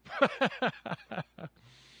 Yeah.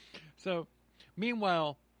 So,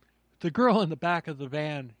 meanwhile, the girl in the back of the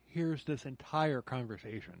van hears this entire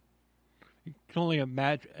conversation. I can only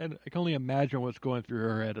imagine what's going through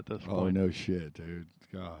her head at this point. Oh, no shit, dude.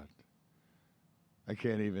 God. I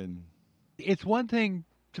can't even... It's one thing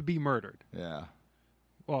to be murdered. Yeah.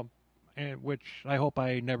 Well, and which I hope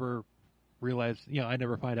I never realize, I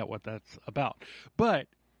never find out what that's about. But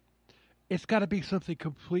it's got to be something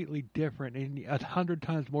completely different and 100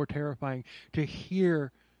 times more terrifying to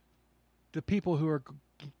hear the people who are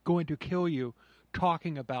going to kill you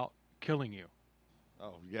talking about killing you.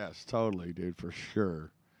 Oh, yes, totally, dude, for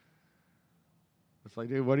sure. It's like,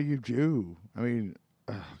 dude, what do you do? I mean,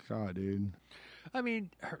 oh, God, dude. I mean,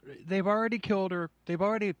 they've already killed her.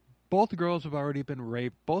 Both girls have already been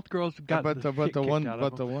raped. Both girls got the one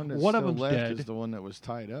that's still left dead. Is the one that was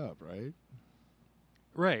tied up, right?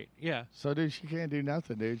 Right, yeah. So, dude, she can't do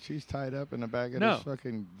nothing, dude. She's tied up in the back of this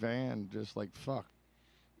fucking van, just like, fuck.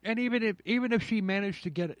 And even if she managed to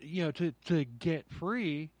get to get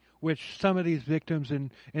free, which some of these victims in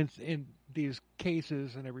these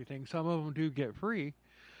cases and everything, some of them do get free.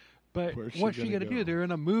 But what's she gonna do? They're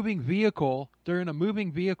in a moving vehicle.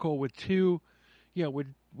 With two,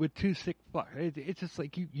 with two sick fuck. It's just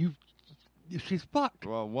like she's fucked.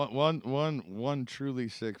 Well, one truly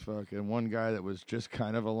sick fuck and one guy that was just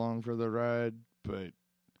kind of along for the ride, but.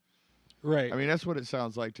 Right. I mean, that's what it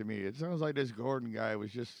sounds like to me. It sounds like this Gordon guy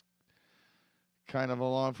was just kind of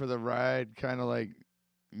along for the ride, kind of like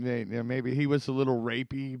maybe he was a little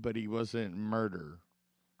rapey, but he wasn't murder.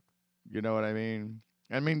 You know what I mean?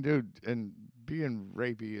 I mean, dude, and being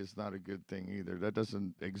rapey is not a good thing either. That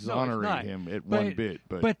doesn't exonerate him one bit.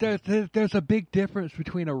 But there's a big difference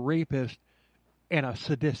between a rapist and a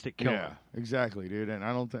sadistic killer. Yeah, exactly, dude. And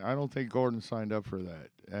I don't think Gordon signed up for that.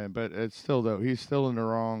 But it's still, though, he's still in the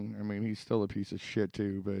wrong. I mean, he's still a piece of shit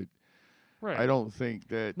too. But I don't think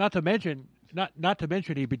that. Not to mention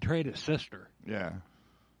he betrayed his sister. Yeah.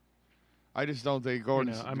 I just don't think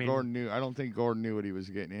Gordon knew. I don't think Gordon knew what he was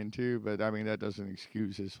getting into. But I mean, that doesn't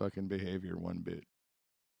excuse his fucking behavior one bit.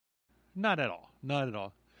 Not at all. Not at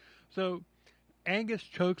all. So Angus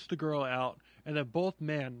chokes the girl out, and then both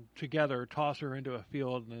men together toss her into a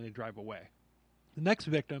field, and then they drive away. The next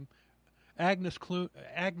victim, Agnes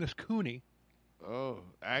Cooney. Oh,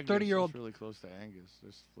 Agnes 30-year-old. Is really close to Angus.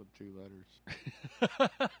 Just flip 2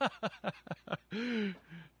 letters.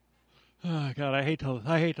 Oh God, I hate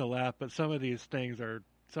to laugh, but some of these names are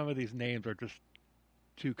just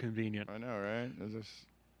too convenient. I know, right? It's just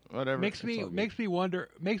whatever. Makes me wonder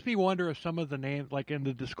if some of the names, like in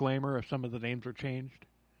the disclaimer, if some of the names are changed.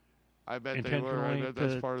 I bet they were. I bet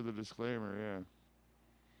that's part of the disclaimer. Yeah.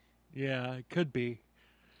 Yeah, it could be.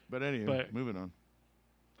 But anyway, moving on.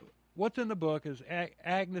 What's in the book is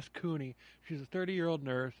Agnes Cooney. She's a 30-year-old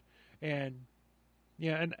nurse, and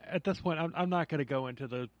and at this point, I'm not going to go into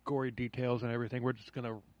the gory details and everything. We're just going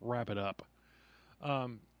to wrap it up.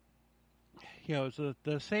 It's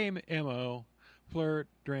the same MO: flirt,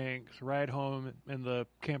 drinks, ride home in the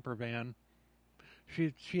camper van.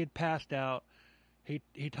 She had passed out.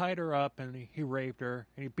 He tied her up and he raped her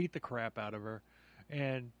and he beat the crap out of her,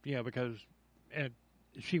 and because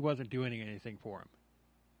she wasn't doing anything for him.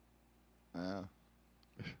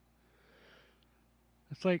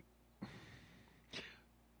 It's like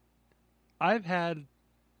I've been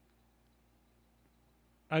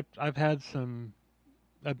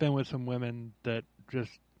with some women that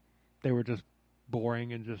they were just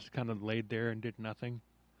boring and just kind of laid there and did nothing.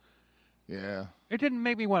 Yeah. It didn't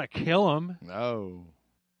make me want to kill him. No.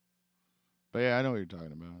 But yeah, I know what you're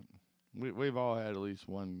talking about. We've all had at least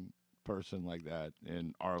one person like that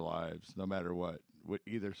in our lives, no matter what, with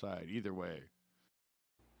either side, either way.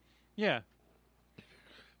 Yeah.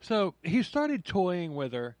 So he started toying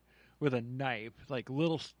with her with a knife, like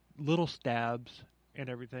little stabs and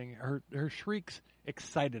everything. Her shrieks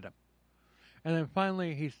excited him, and then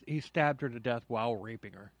finally he stabbed her to death while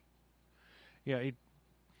raping her. Yeah,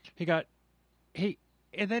 he got he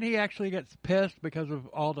and then he actually gets pissed because of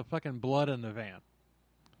all the fucking blood in the van.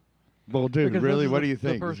 Well, dude, Because really, this is what the- do you the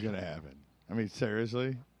think is first- going to happen? I mean,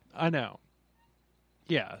 seriously? I know.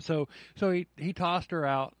 Yeah, so he tossed her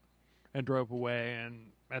out and drove away, and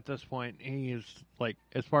at this point he is like,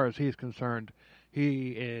 as far as he's concerned, he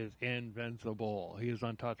is invincible. He is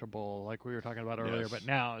untouchable, like we were talking about earlier. Yes. But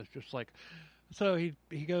now it's just like, so he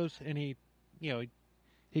goes and he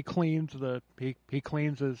cleans he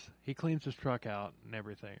cleans his truck out and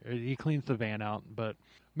everything. He cleans the van out. But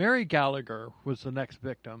Mary Gallagher was the next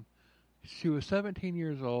victim. She was 17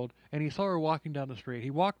 years old, and he saw her walking down the street.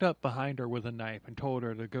 He walked up behind her with a knife and told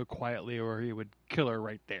her to go quietly or he would kill her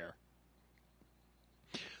right there.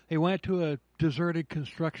 He went to a deserted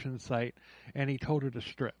construction site, and he told her to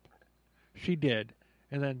strip. She did,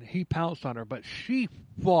 and then he pounced on her, but she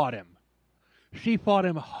fought him. She fought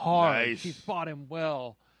him hard. Nice. She fought him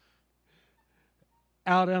well.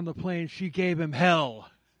 Out on the plain, she gave him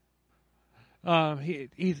hell.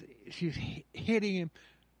 She's hitting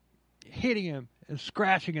him and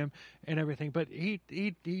scratching him and everything, but he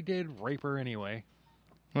did rape her anyway.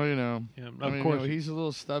 Well, you know, Yeah, I of mean, course. he's a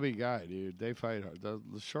little stubby guy, dude. They fight hard. The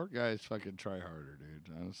short guys fucking try harder,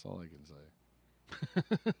 dude. That's all I can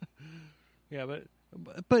say. Yeah,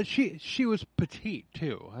 but she was petite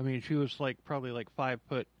too. I mean, she was like probably like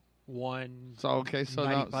 5'1". So okay, so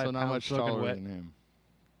not 95 much soaking taller wet. than him.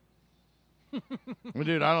 Well,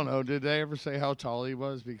 dude, I don't know. Did they ever say how tall he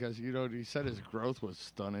was? Because he said his growth was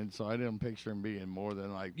stunning, so I didn't picture him being more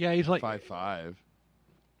than like Yeah, he's like 5'5".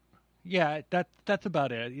 Yeah, that's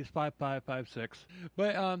about it. He's 5'5", 5'6".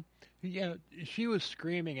 But yeah, she was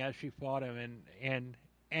screaming as she fought him, and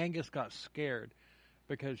Angus got scared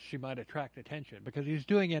because she might attract attention because he's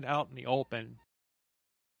doing it out in the open.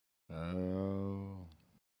 Oh,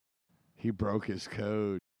 he broke his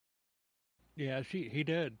code. Yeah, he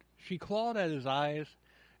did. She clawed at his eyes,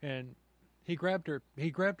 and he grabbed her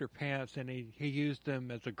pants, and he used them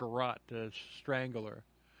as a garrote to strangle her.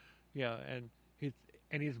 Yeah, and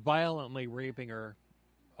he's violently raping her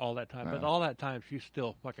all that time. But all that time, she's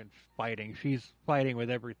still fucking fighting. She's fighting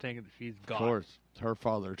with everything that she's got. Of course, her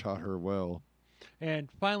father taught her well. And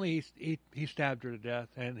finally, he stabbed her to death,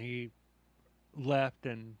 and he left,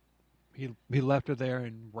 and he left her there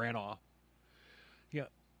and ran off. Yeah.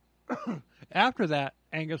 After that,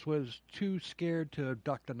 Angus was too scared to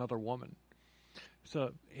abduct another woman,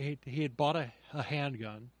 so he had bought a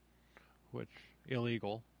handgun, which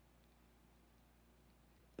illegal.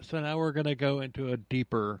 So now we're gonna go into a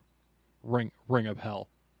deeper ring of hell.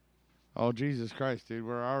 Oh, Jesus Christ, dude.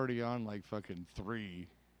 We're already on like fucking 3.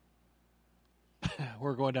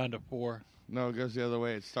 We're going down to 4. No, it goes the other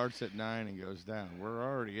way. It starts at 9 and goes down. We're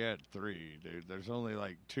already at 3, dude. There's only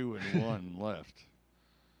like 2 and 1 left.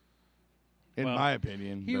 In Well, my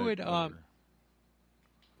opinion. he but would, whatever.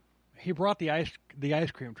 He brought the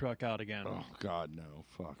ice cream truck out again. Oh, God, no.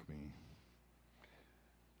 Fuck me.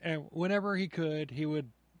 And whenever he could, he would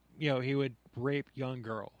rape young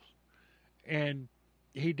girls. And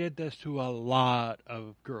he did this to a lot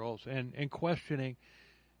of girls. And in questioning,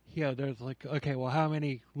 there's like, okay, well, how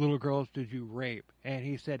many little girls did you rape? And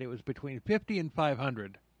he said it was between 50 and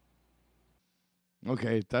 500.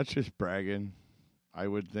 Okay, that's just bragging, I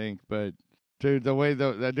would think. But, dude, the way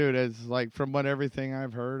that dude is, like, from everything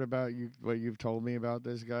I've heard about you, what you've told me about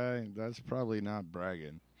this guy, that's probably not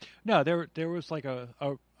bragging. No, there was like a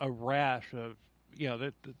rash of,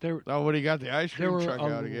 there. Oh, when he got the ice cream were truck a-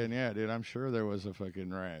 out again, yeah, dude, I'm sure there was a fucking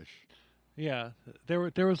rash. Yeah, there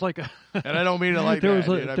was like a. And I don't mean it like There that,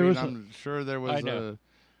 was a- dude. I there mean, was a- I'm sure there was I know.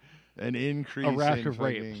 an increase A rash in of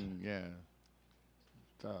rapes. fucking, yeah.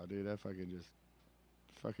 Oh, dude, that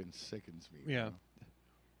fucking sickens me. Yeah.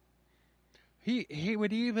 He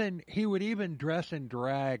would even dress in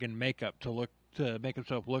drag and makeup to make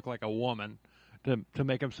himself look like a woman, to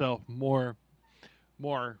make himself more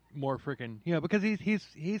freaking, because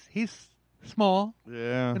he's small.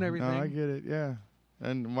 Yeah. And everything. No, I get it. Yeah.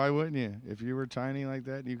 And why wouldn't you? If you were tiny like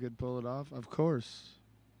that and you could pull it off, of course.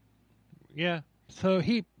 Yeah. So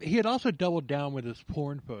he had also doubled down with his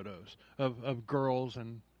porn photos of girls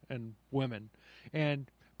and women,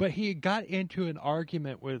 but he got into an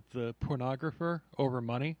argument with the pornographer over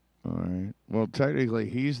money, All right. Well, technically,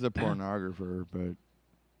 he's the pornographer, but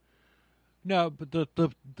No, but the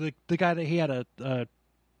guy that he had a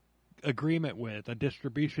agreement with, a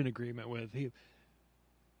distribution agreement with,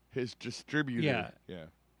 his distributor. yeah,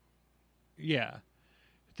 yeah,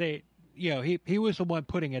 they, he was the one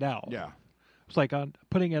putting it out. Yeah. It's like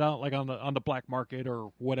putting it out like on the black market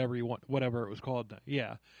or whatever you want, whatever it was called.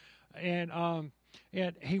 Yeah, and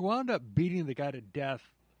he wound up beating the guy to death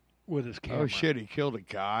with his camera. Oh shit! He killed a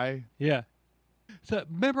guy. Yeah. So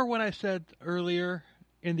remember when I said earlier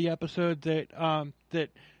in the episode that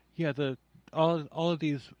all of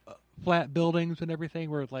these flat buildings and everything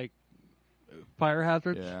were like fire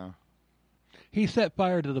hazards? Yeah. He set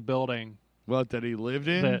fire to the building. What, that he lived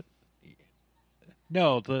in?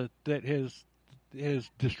 That his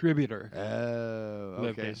distributor. Oh,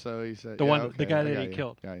 okay. So he said the guy that he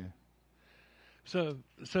killed. Yeah. So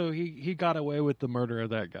he got away with the murder of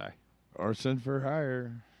that guy. Arson for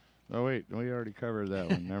hire. Oh wait, we already covered that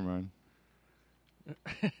one. Never mind.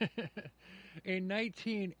 In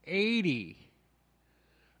 1980,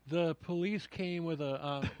 the police came with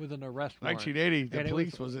an arrest warrant. 1980, the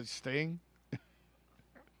police was it Sting?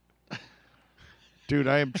 Dude,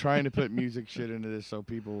 I am trying to put music shit into this so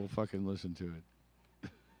people will fucking listen to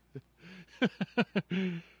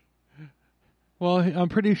it. Well, I'm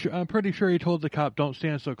pretty sure he told the cop, "Don't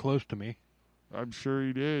stand so close to me." I'm sure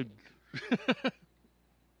he did.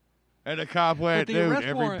 And the cop went, "Dude,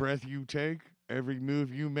 every breath you take, every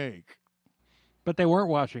move you make." But they weren't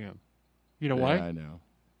watching him. You know why? I know.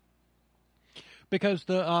 Because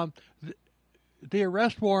the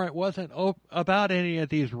arrest warrant wasn't about any of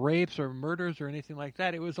these rapes or murders or anything like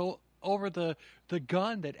that. It was over the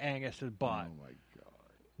gun that Angus had bought. Oh my god!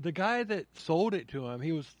 The guy that sold it to him,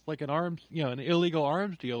 he was like an illegal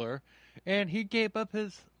arms dealer, and he gave up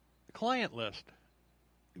his client list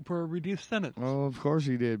for a reduced sentence. Well, of course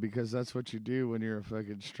he did, because that's what you do when you're a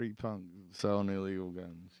fucking street punk selling illegal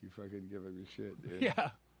guns. You fucking give up your shit, dude.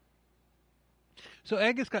 Yeah. So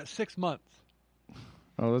Angus got 6 months.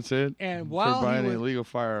 Oh, that's it? And while for buying an illegal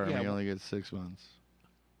firearm, he only gets 6 months.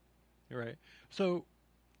 Right. So,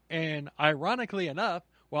 and ironically enough,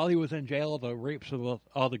 while he was in jail, the rapes of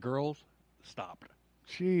all the girls stopped.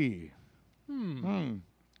 Gee.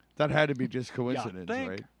 That had to be just coincidence,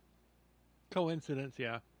 right? Coincidence,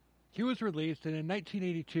 yeah. He was released, and in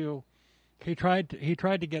 1982, he tried to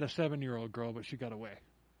get a 7-year-old girl, but she got away.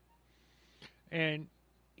 And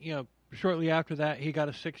shortly after that, he got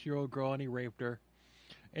a 6-year-old girl, and he raped her.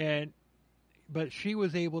 But she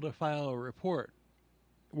was able to file a report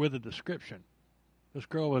with a description. This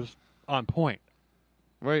girl was on point.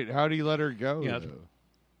 Wait, how did he let her go? Yeah. Though?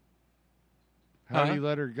 How did he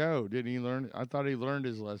let her go? Didn't he learn? I thought he learned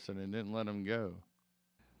his lesson and didn't let him go.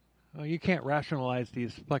 Well, you can't rationalize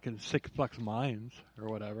these fucking sick fucks' minds or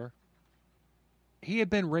whatever. He had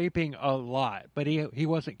been raping a lot, but he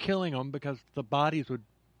wasn't killing them because the bodies would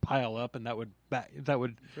pile up, and that would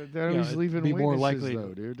he's leaving be witnesses, more likely,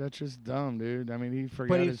 though, dude. That's just dumb, dude. I mean, he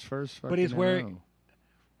forgot his first fucking. But he's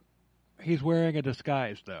wearing a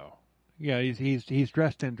disguise, though. Yeah, he's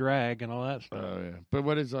dressed in drag and all that stuff. Oh yeah, but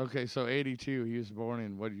what is okay? So 82, he was born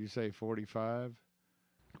in, what did you say, 45?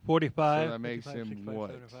 45. So that makes him 65,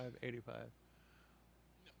 what? 75, 85.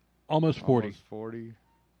 Almost 40. Almost 40.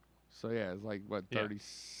 So yeah, it's like what,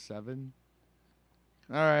 37?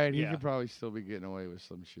 All right, he could probably still be getting away with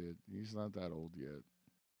some shit. He's not that old yet.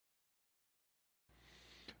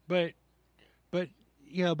 But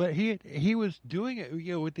he was doing it,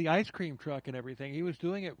 with the ice cream truck and everything. He was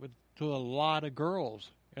doing it to a lot of girls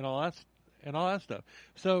and all that stuff.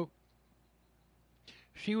 So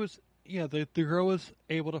she was, the girl was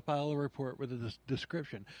able to file a report with a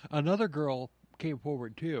description. Another girl came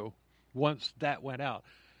forward too once that went out.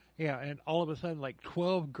 Yeah, and all of a sudden, like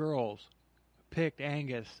 12 girls picked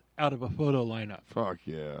Angus out of a photo lineup. Fuck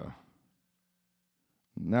yeah.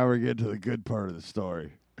 Now we're getting to the good part of the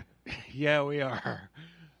story. Yeah, we are.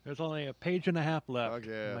 There's only a page and a half left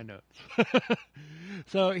in my notes.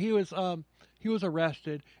 So he was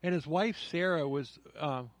arrested, and his wife Sarah was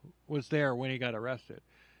there when he got arrested,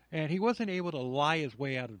 and he wasn't able to lie his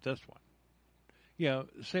way out of this one.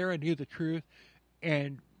 Sarah knew the truth,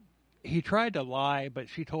 and he tried to lie, but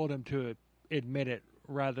she told him to admit it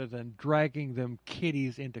rather than dragging them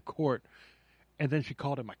kiddies into court. And then she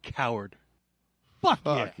called him a coward.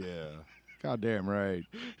 Fuck yeah. Goddamn right.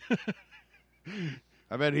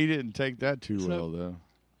 I bet he didn't take that too well, though.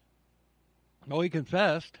 Well, he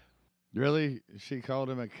confessed. Really? She called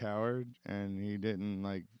him a coward, and he didn't,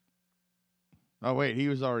 like... Oh, wait, he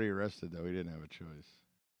was already arrested, though. He didn't have a choice.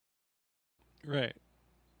 Right.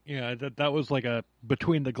 Yeah, that was like a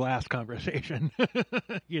between the glass conversation,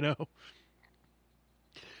 you know.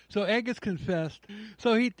 So Angus confessed.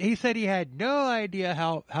 So he said he had no idea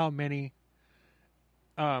how many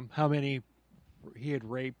he had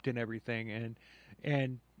raped and everything,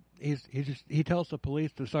 and he tells the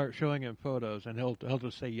police to start showing him photos, and he'll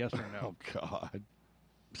just say yes or no. Oh God.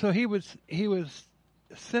 So he was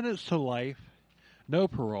sentenced to life, no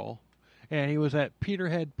parole, and he was at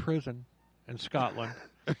Peterhead Prison in Scotland.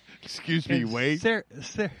 Excuse me, wait.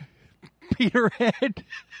 Peterhead.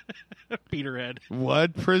 Peterhead.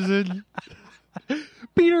 What prison?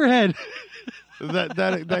 Peterhead.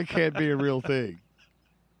 That can't be a real thing.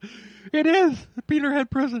 It is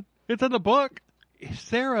Peterhead Prison. It's in the book.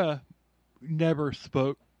 Sarah never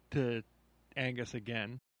spoke to Angus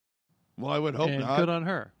again. Well, I would hope and not. Good on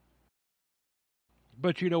her.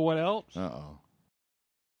 But you know what else? Uh-oh.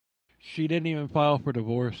 She didn't even file for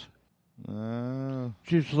divorce.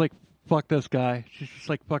 She's just like, fuck this guy. She's just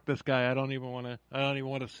like, fuck this guy. I don't even want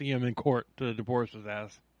to see him in court to divorce his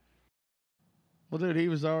ass. Well, dude, he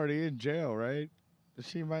was already in jail, right?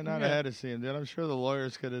 She might not have had to see him. Dude, I'm sure the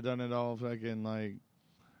lawyers could have done it all fucking like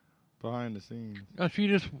behind the scenes. She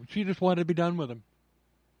just wanted to be done with him.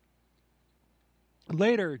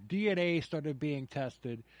 Later, DNA started being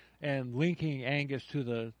tested and linking Angus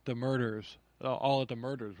to the murders, all of the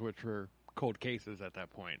murders, which were cold cases at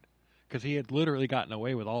that point, because he had literally gotten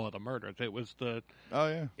away with all of the murders. It was the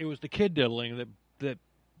kid diddling that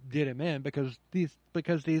did him in, because these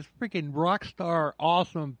freaking rock star,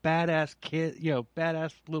 awesome, badass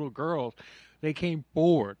badass little girls, they came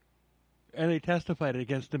forward and they testified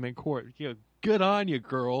against him in court. Good on you,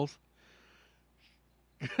 girls.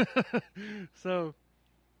 So,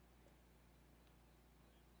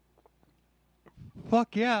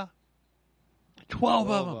 fuck yeah, 12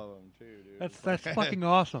 of them too, dude. That's fucking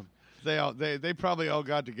awesome. They probably all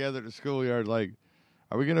got together at the schoolyard like,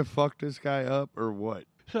 are we gonna fuck this guy up or what?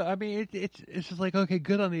 So I mean, it's just like, okay,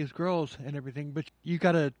 good on these girls and everything, but you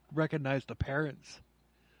got to recognize the parents.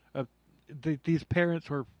 These parents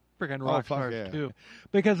were freaking rock stars too,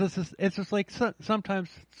 because it's just like sometimes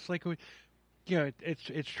it's like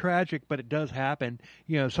it's tragic, but it does happen.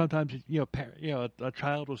 Sometimes a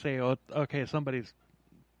child will say, "Oh, okay, somebody's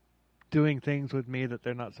doing things with me that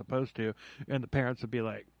they're not supposed to," and the parents would be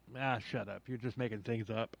like, "Ah, shut up! You're just making things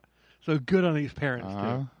up." So good on these parents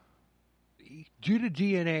too. Due to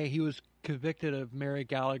DNA, he was convicted of Mary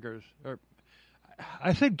Gallagher's, or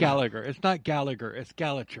I said Gallagher. It's not Gallagher. It's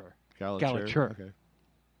Gallacher. Gallacher. Okay.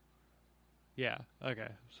 Yeah. Okay.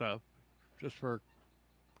 So, just for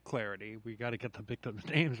clarity, we got to get the victims'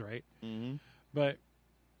 names right. Mm-hmm. But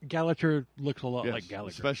Gallacher looks a lot like Gallagher,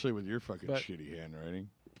 especially with your fucking shitty handwriting.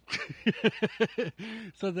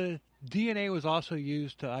 So the DNA was also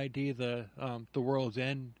used to ID the World's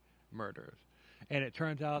End murders. And it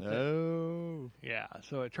turns out so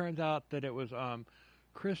it turns out that it was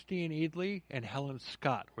Christine Eadley and Helen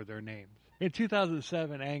Scott were their names. In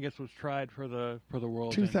 2007, Angus was tried for the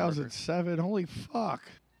World's End 2007, holy fuck.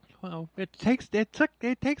 Well, it takes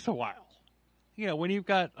a while. When you've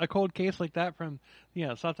got a cold case like that from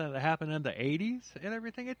something that happened in the 80s and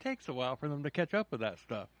everything, it takes a while for them to catch up with that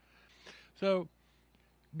stuff. So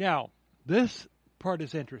now this part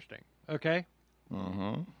is interesting, okay?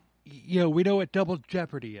 Uh-huh. We know what double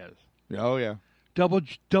jeopardy is. Oh, yeah.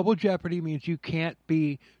 Double jeopardy means you can't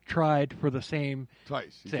be tried for the same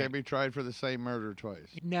twice. You can't be tried for the same murder twice.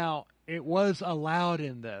 Now, it was allowed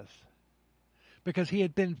in this because he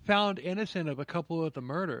had been found innocent of a couple of the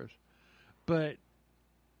murders, but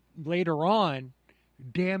later on,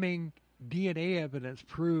 damning DNA evidence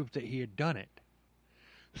proved that he had done it.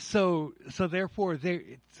 So therefore,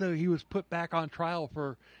 he was put back on trial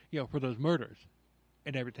for those murders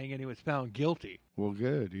and everything, and he was found guilty. Well,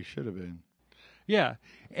 good. He should have been. Yeah,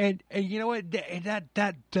 and you know what?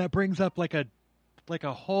 That brings up like a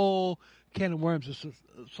whole can of worms.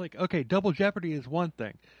 It's like, okay, double jeopardy is one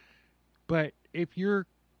thing, but if you're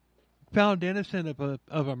found innocent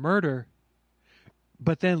of a murder,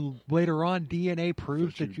 but then later on DNA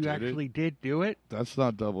proves that you actually did do it, that's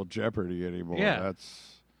not double jeopardy anymore. Yeah.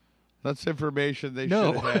 That's information they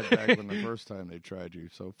should have had back when the first time they tried you.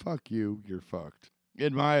 So fuck you, you're fucked.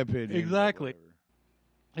 In my opinion. Exactly.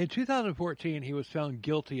 In 2014, he was found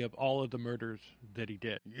guilty of all of the murders that he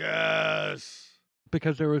did. Yes.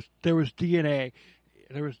 Because there was DNA.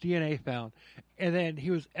 There was DNA found. And then he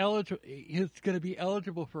was eligible. He was going to be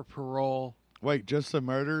eligible for parole. Wait, just the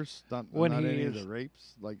murders? Not any of the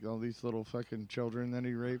rapes? Like all these little fucking children that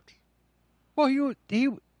he raped? Well,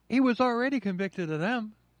 he was already convicted of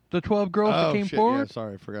them. The 12 girls that came forward. Yeah,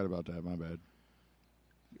 sorry, I forgot about that. My bad.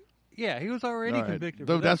 Yeah, he was already All right. convicted.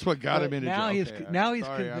 Though for that's that. what got But him into now jail. he's Okay, now he's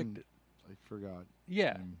sorry, convicted. I forgot.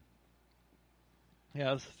 Yeah.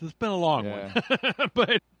 Yeah, it's been a long one.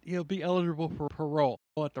 But he'll be eligible for parole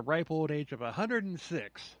at the ripe old age of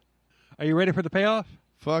 106. Are you ready for the payoff?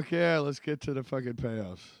 Fuck yeah, let's get to the fucking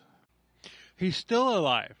payoffs. He's still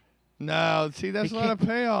alive. No, see, that's not a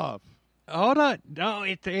payoff. Hold on. No,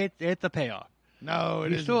 it's a payoff. No,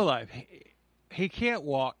 He's still alive. He can't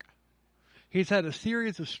walk. He's had a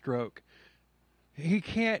series of stroke. He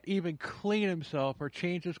can't even clean himself or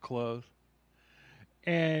change his clothes.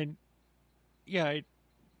 And yeah,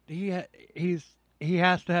 he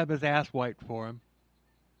has to have his ass wiped for him.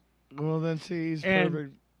 Well, then see, he's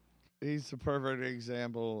perfect. He's the perfect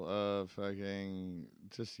example of fucking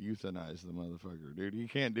just euthanize the motherfucker, dude. He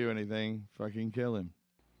can't do anything. Fucking kill him.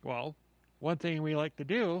 Well, one thing we like to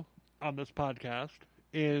do on this podcast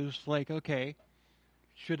is like, okay,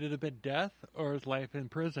 should it have been death or is life in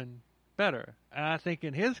prison better? And I think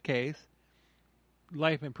in his case,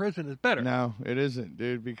 life in prison is better. No, it isn't,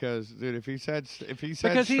 dude. Because, dude, if he's had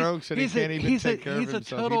strokes and he can't even take care of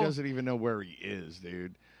himself, he doesn't even know where he is,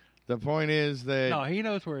 dude. The point is that no, he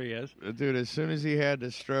knows where he is, dude. As soon as he had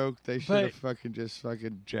the stroke, they should have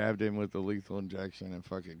fucking jabbed him with the lethal injection and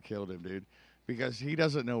fucking killed him, dude. Because he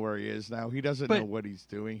doesn't know where he is now. He doesn't know what he's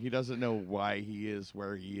doing. He doesn't know why he is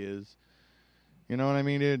where he is. You know what I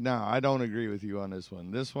mean, dude? No, I don't agree with you on this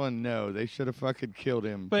one. This one, no, they should have fucking killed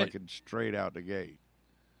him fucking straight out the gate.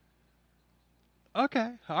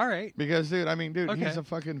 Okay, all right. Because, dude, he's a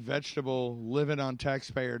fucking vegetable living on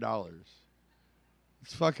taxpayer dollars.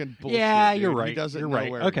 It's fucking bullshit. Yeah, dude. you're right. He doesn't know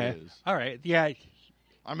where he is. All right. Yeah.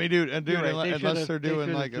 I mean, dude, right. unless they're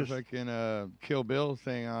doing like a fucking Kill Bill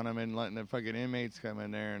thing on him and letting the fucking inmates come in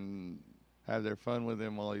there and have their fun with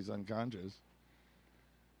him while he's unconscious.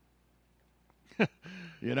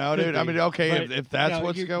 You know, dude. I mean, okay, if that's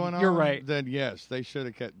what's going on, you're right. Then yes, they should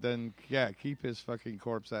have kept. Then yeah, keep his fucking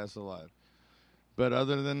corpse ass alive. But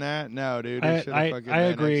other than that, no, dude. He should have fucking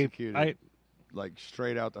been executed. Like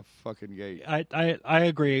straight out the fucking gate. I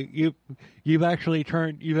agree. You've actually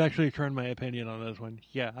turned my opinion on this one.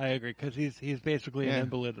 Yeah, I agree because he's basically an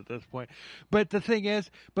invalid at this point. But the thing is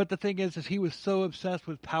he was so obsessed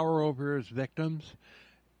with power over his victims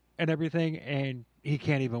and everything, and he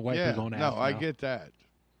can't even wipe his own ass. No, I get that.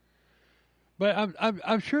 But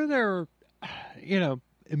I'm sure there are,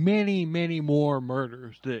 many more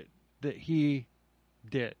murders that he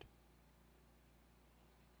did.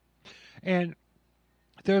 And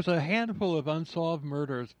there's a handful of unsolved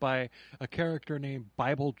murders by a character named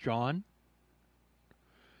Bible John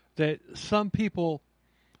that some people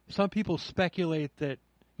speculate that,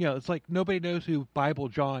 it's like nobody knows who Bible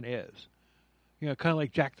John is. Kind of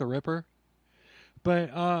like Jack the Ripper.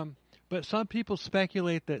 But some people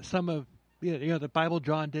speculate that some of, that Bible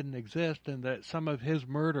John didn't exist and that some of his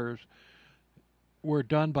murders were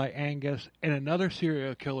done by Angus and another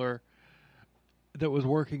serial killer that was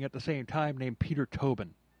working at the same time named Peter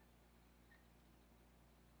Tobin.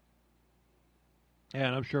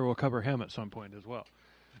 And I'm sure we'll cover him at some point as well.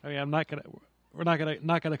 I mean, we're not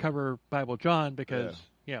gonna cover Bible John because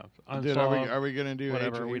unsolved. Dude, are we gonna do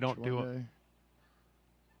whatever? H-H we don't do it.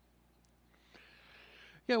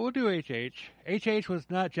 Yeah, we'll do H.H. H.H. was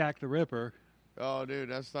not Jack the Ripper. Oh, dude,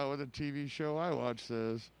 that's not what the TV show I watch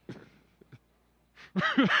says.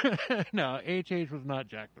 No, H.H. was not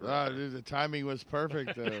Jack the Ripper. Oh, dude, the timing was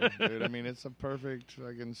perfect, though. Dude, I mean, it's a perfect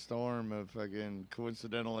fucking storm of fucking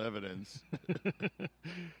coincidental evidence.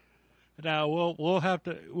 Now we'll have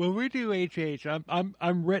to when we do H.H. I'm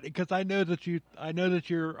ready because I know that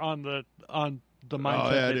you're on the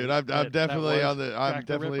mindset. Oh yeah, dude, I'm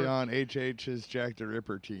definitely on H.H.'s Jack the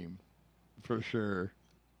Ripper team, for sure.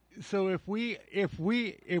 So if we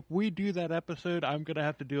do that episode, I'm gonna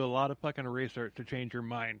have to do a lot of fucking research to change your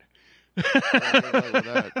mind.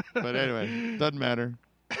 But anyway, doesn't matter.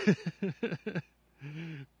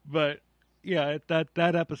 But yeah,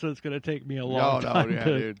 that episode's gonna take me a long time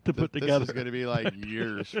to put together. This is gonna be like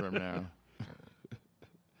years from now.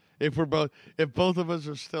 If both of us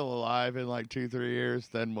are still alive in like 2-3 years,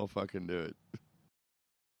 then we'll fucking do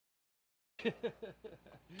it.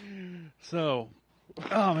 So.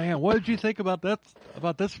 Oh man, what did you think about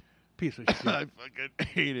this piece of shit? I fucking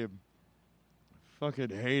hate him. Fucking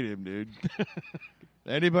hate him, dude.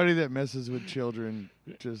 Anybody that messes with children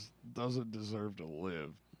just doesn't deserve to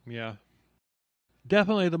live. Yeah.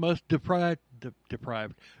 Definitely the most depraved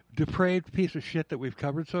piece of shit that we've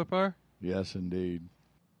covered so far. Yes, indeed.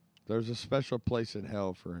 There's a special place in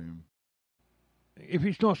hell for him. If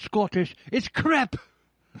he's not Scottish, it's crap!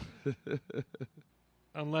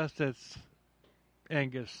 Unless it's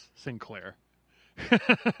Angus Sinclair.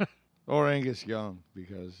 Or Angus Young,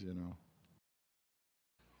 because,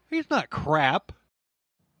 He's not crap.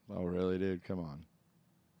 Oh, really, dude? Come on.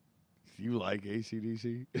 You like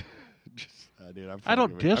AC/DC? Dude, I'm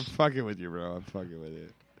fucking with you, bro. I'm fucking with you.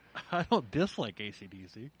 I don't dislike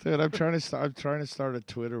AC/DC. Dude, I'm trying to start a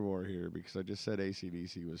Twitter war here because I just said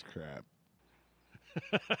AC/DC was crap.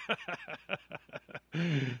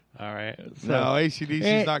 All right. So, no,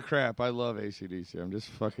 AC/DC's not crap. I love AC/DC. I'm just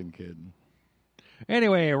fucking kidding.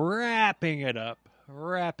 Anyway, wrapping it up.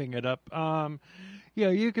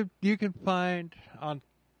 You can find on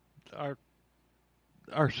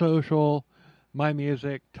our social, my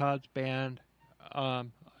music, Todd's band,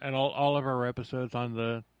 and all of our episodes on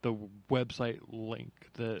the website link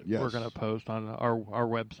that we're going to post on our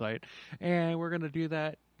website, and we're going to do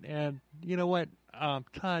that. And you know what,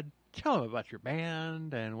 Todd, tell them about your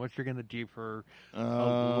band and what you're going to do for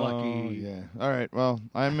lucky. Yeah. All right. Well,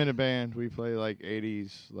 I'm in a band. We play like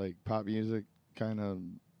 80s, like pop music, kind of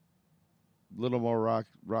little more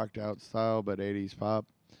rocked out style, but 80s pop.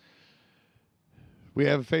 We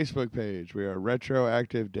have a Facebook page. We are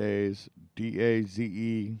Retroactive Daze,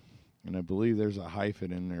 DAZE, and I believe there's a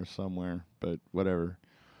hyphen in there somewhere, but whatever.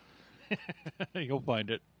 You'll find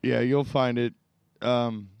it. Yeah, you'll find it.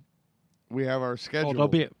 We have our schedule.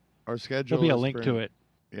 Our schedule. There'll be a link to it.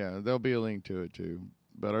 Yeah, there'll be a link to it too.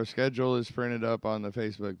 But our schedule is printed up on the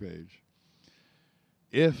Facebook page.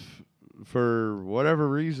 If for whatever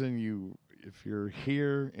reason if you're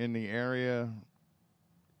here in the area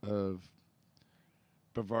of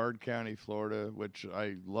Brevard County, Florida, which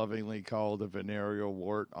I lovingly call the venereal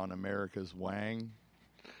wart on America's wang.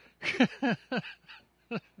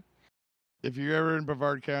 If you're ever in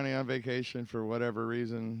Brevard County on vacation for whatever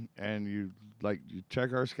reason and you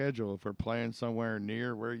check our schedule, if we're playing somewhere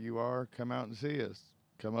near where you are, come out and see us.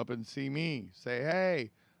 Come up and see me. Say, hey,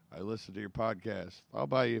 I listened to your podcast. I'll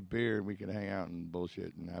buy you a beer and we can hang out and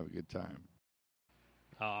bullshit and have a good time.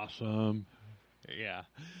 Awesome. Yeah.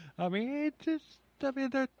 I mean,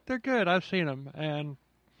 they're good. I've seen them, and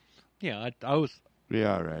yeah, I was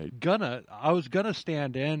right. I was gonna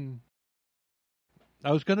stand in.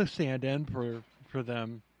 I was gonna stand in for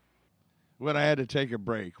them when I had to take a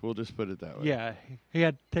break. We'll just put it that way. Yeah, he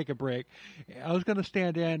had to take a break. I was gonna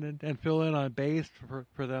stand in and fill in on bass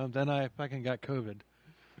for them. Then I fucking got COVID,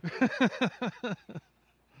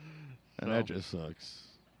 and that just sucks.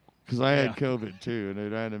 Because I had COVID too,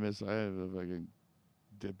 and I had to fucking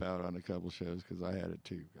dip out on a couple shows because I had it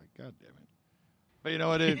too. God damn it! But you know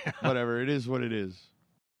what? Whatever. It is what it is.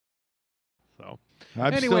 So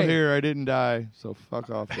I'm still here. I didn't die. So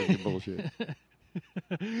fuck off with your bullshit.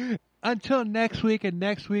 Until next week, and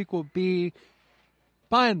next week will be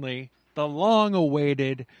finally the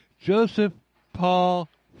long-awaited Joseph Paul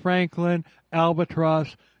Franklin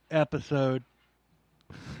Albatross episode.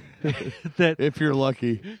 That if you're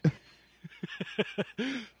lucky.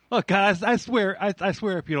 Oh God, I swear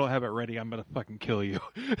if you don't have it ready, I'm gonna fucking kill you.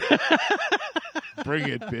 Bring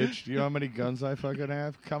it, bitch. Do you know how many guns I fucking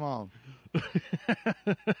have? Come on.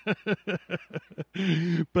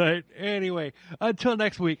 But anyway, until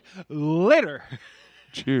next week, later.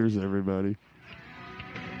 Cheers, everybody.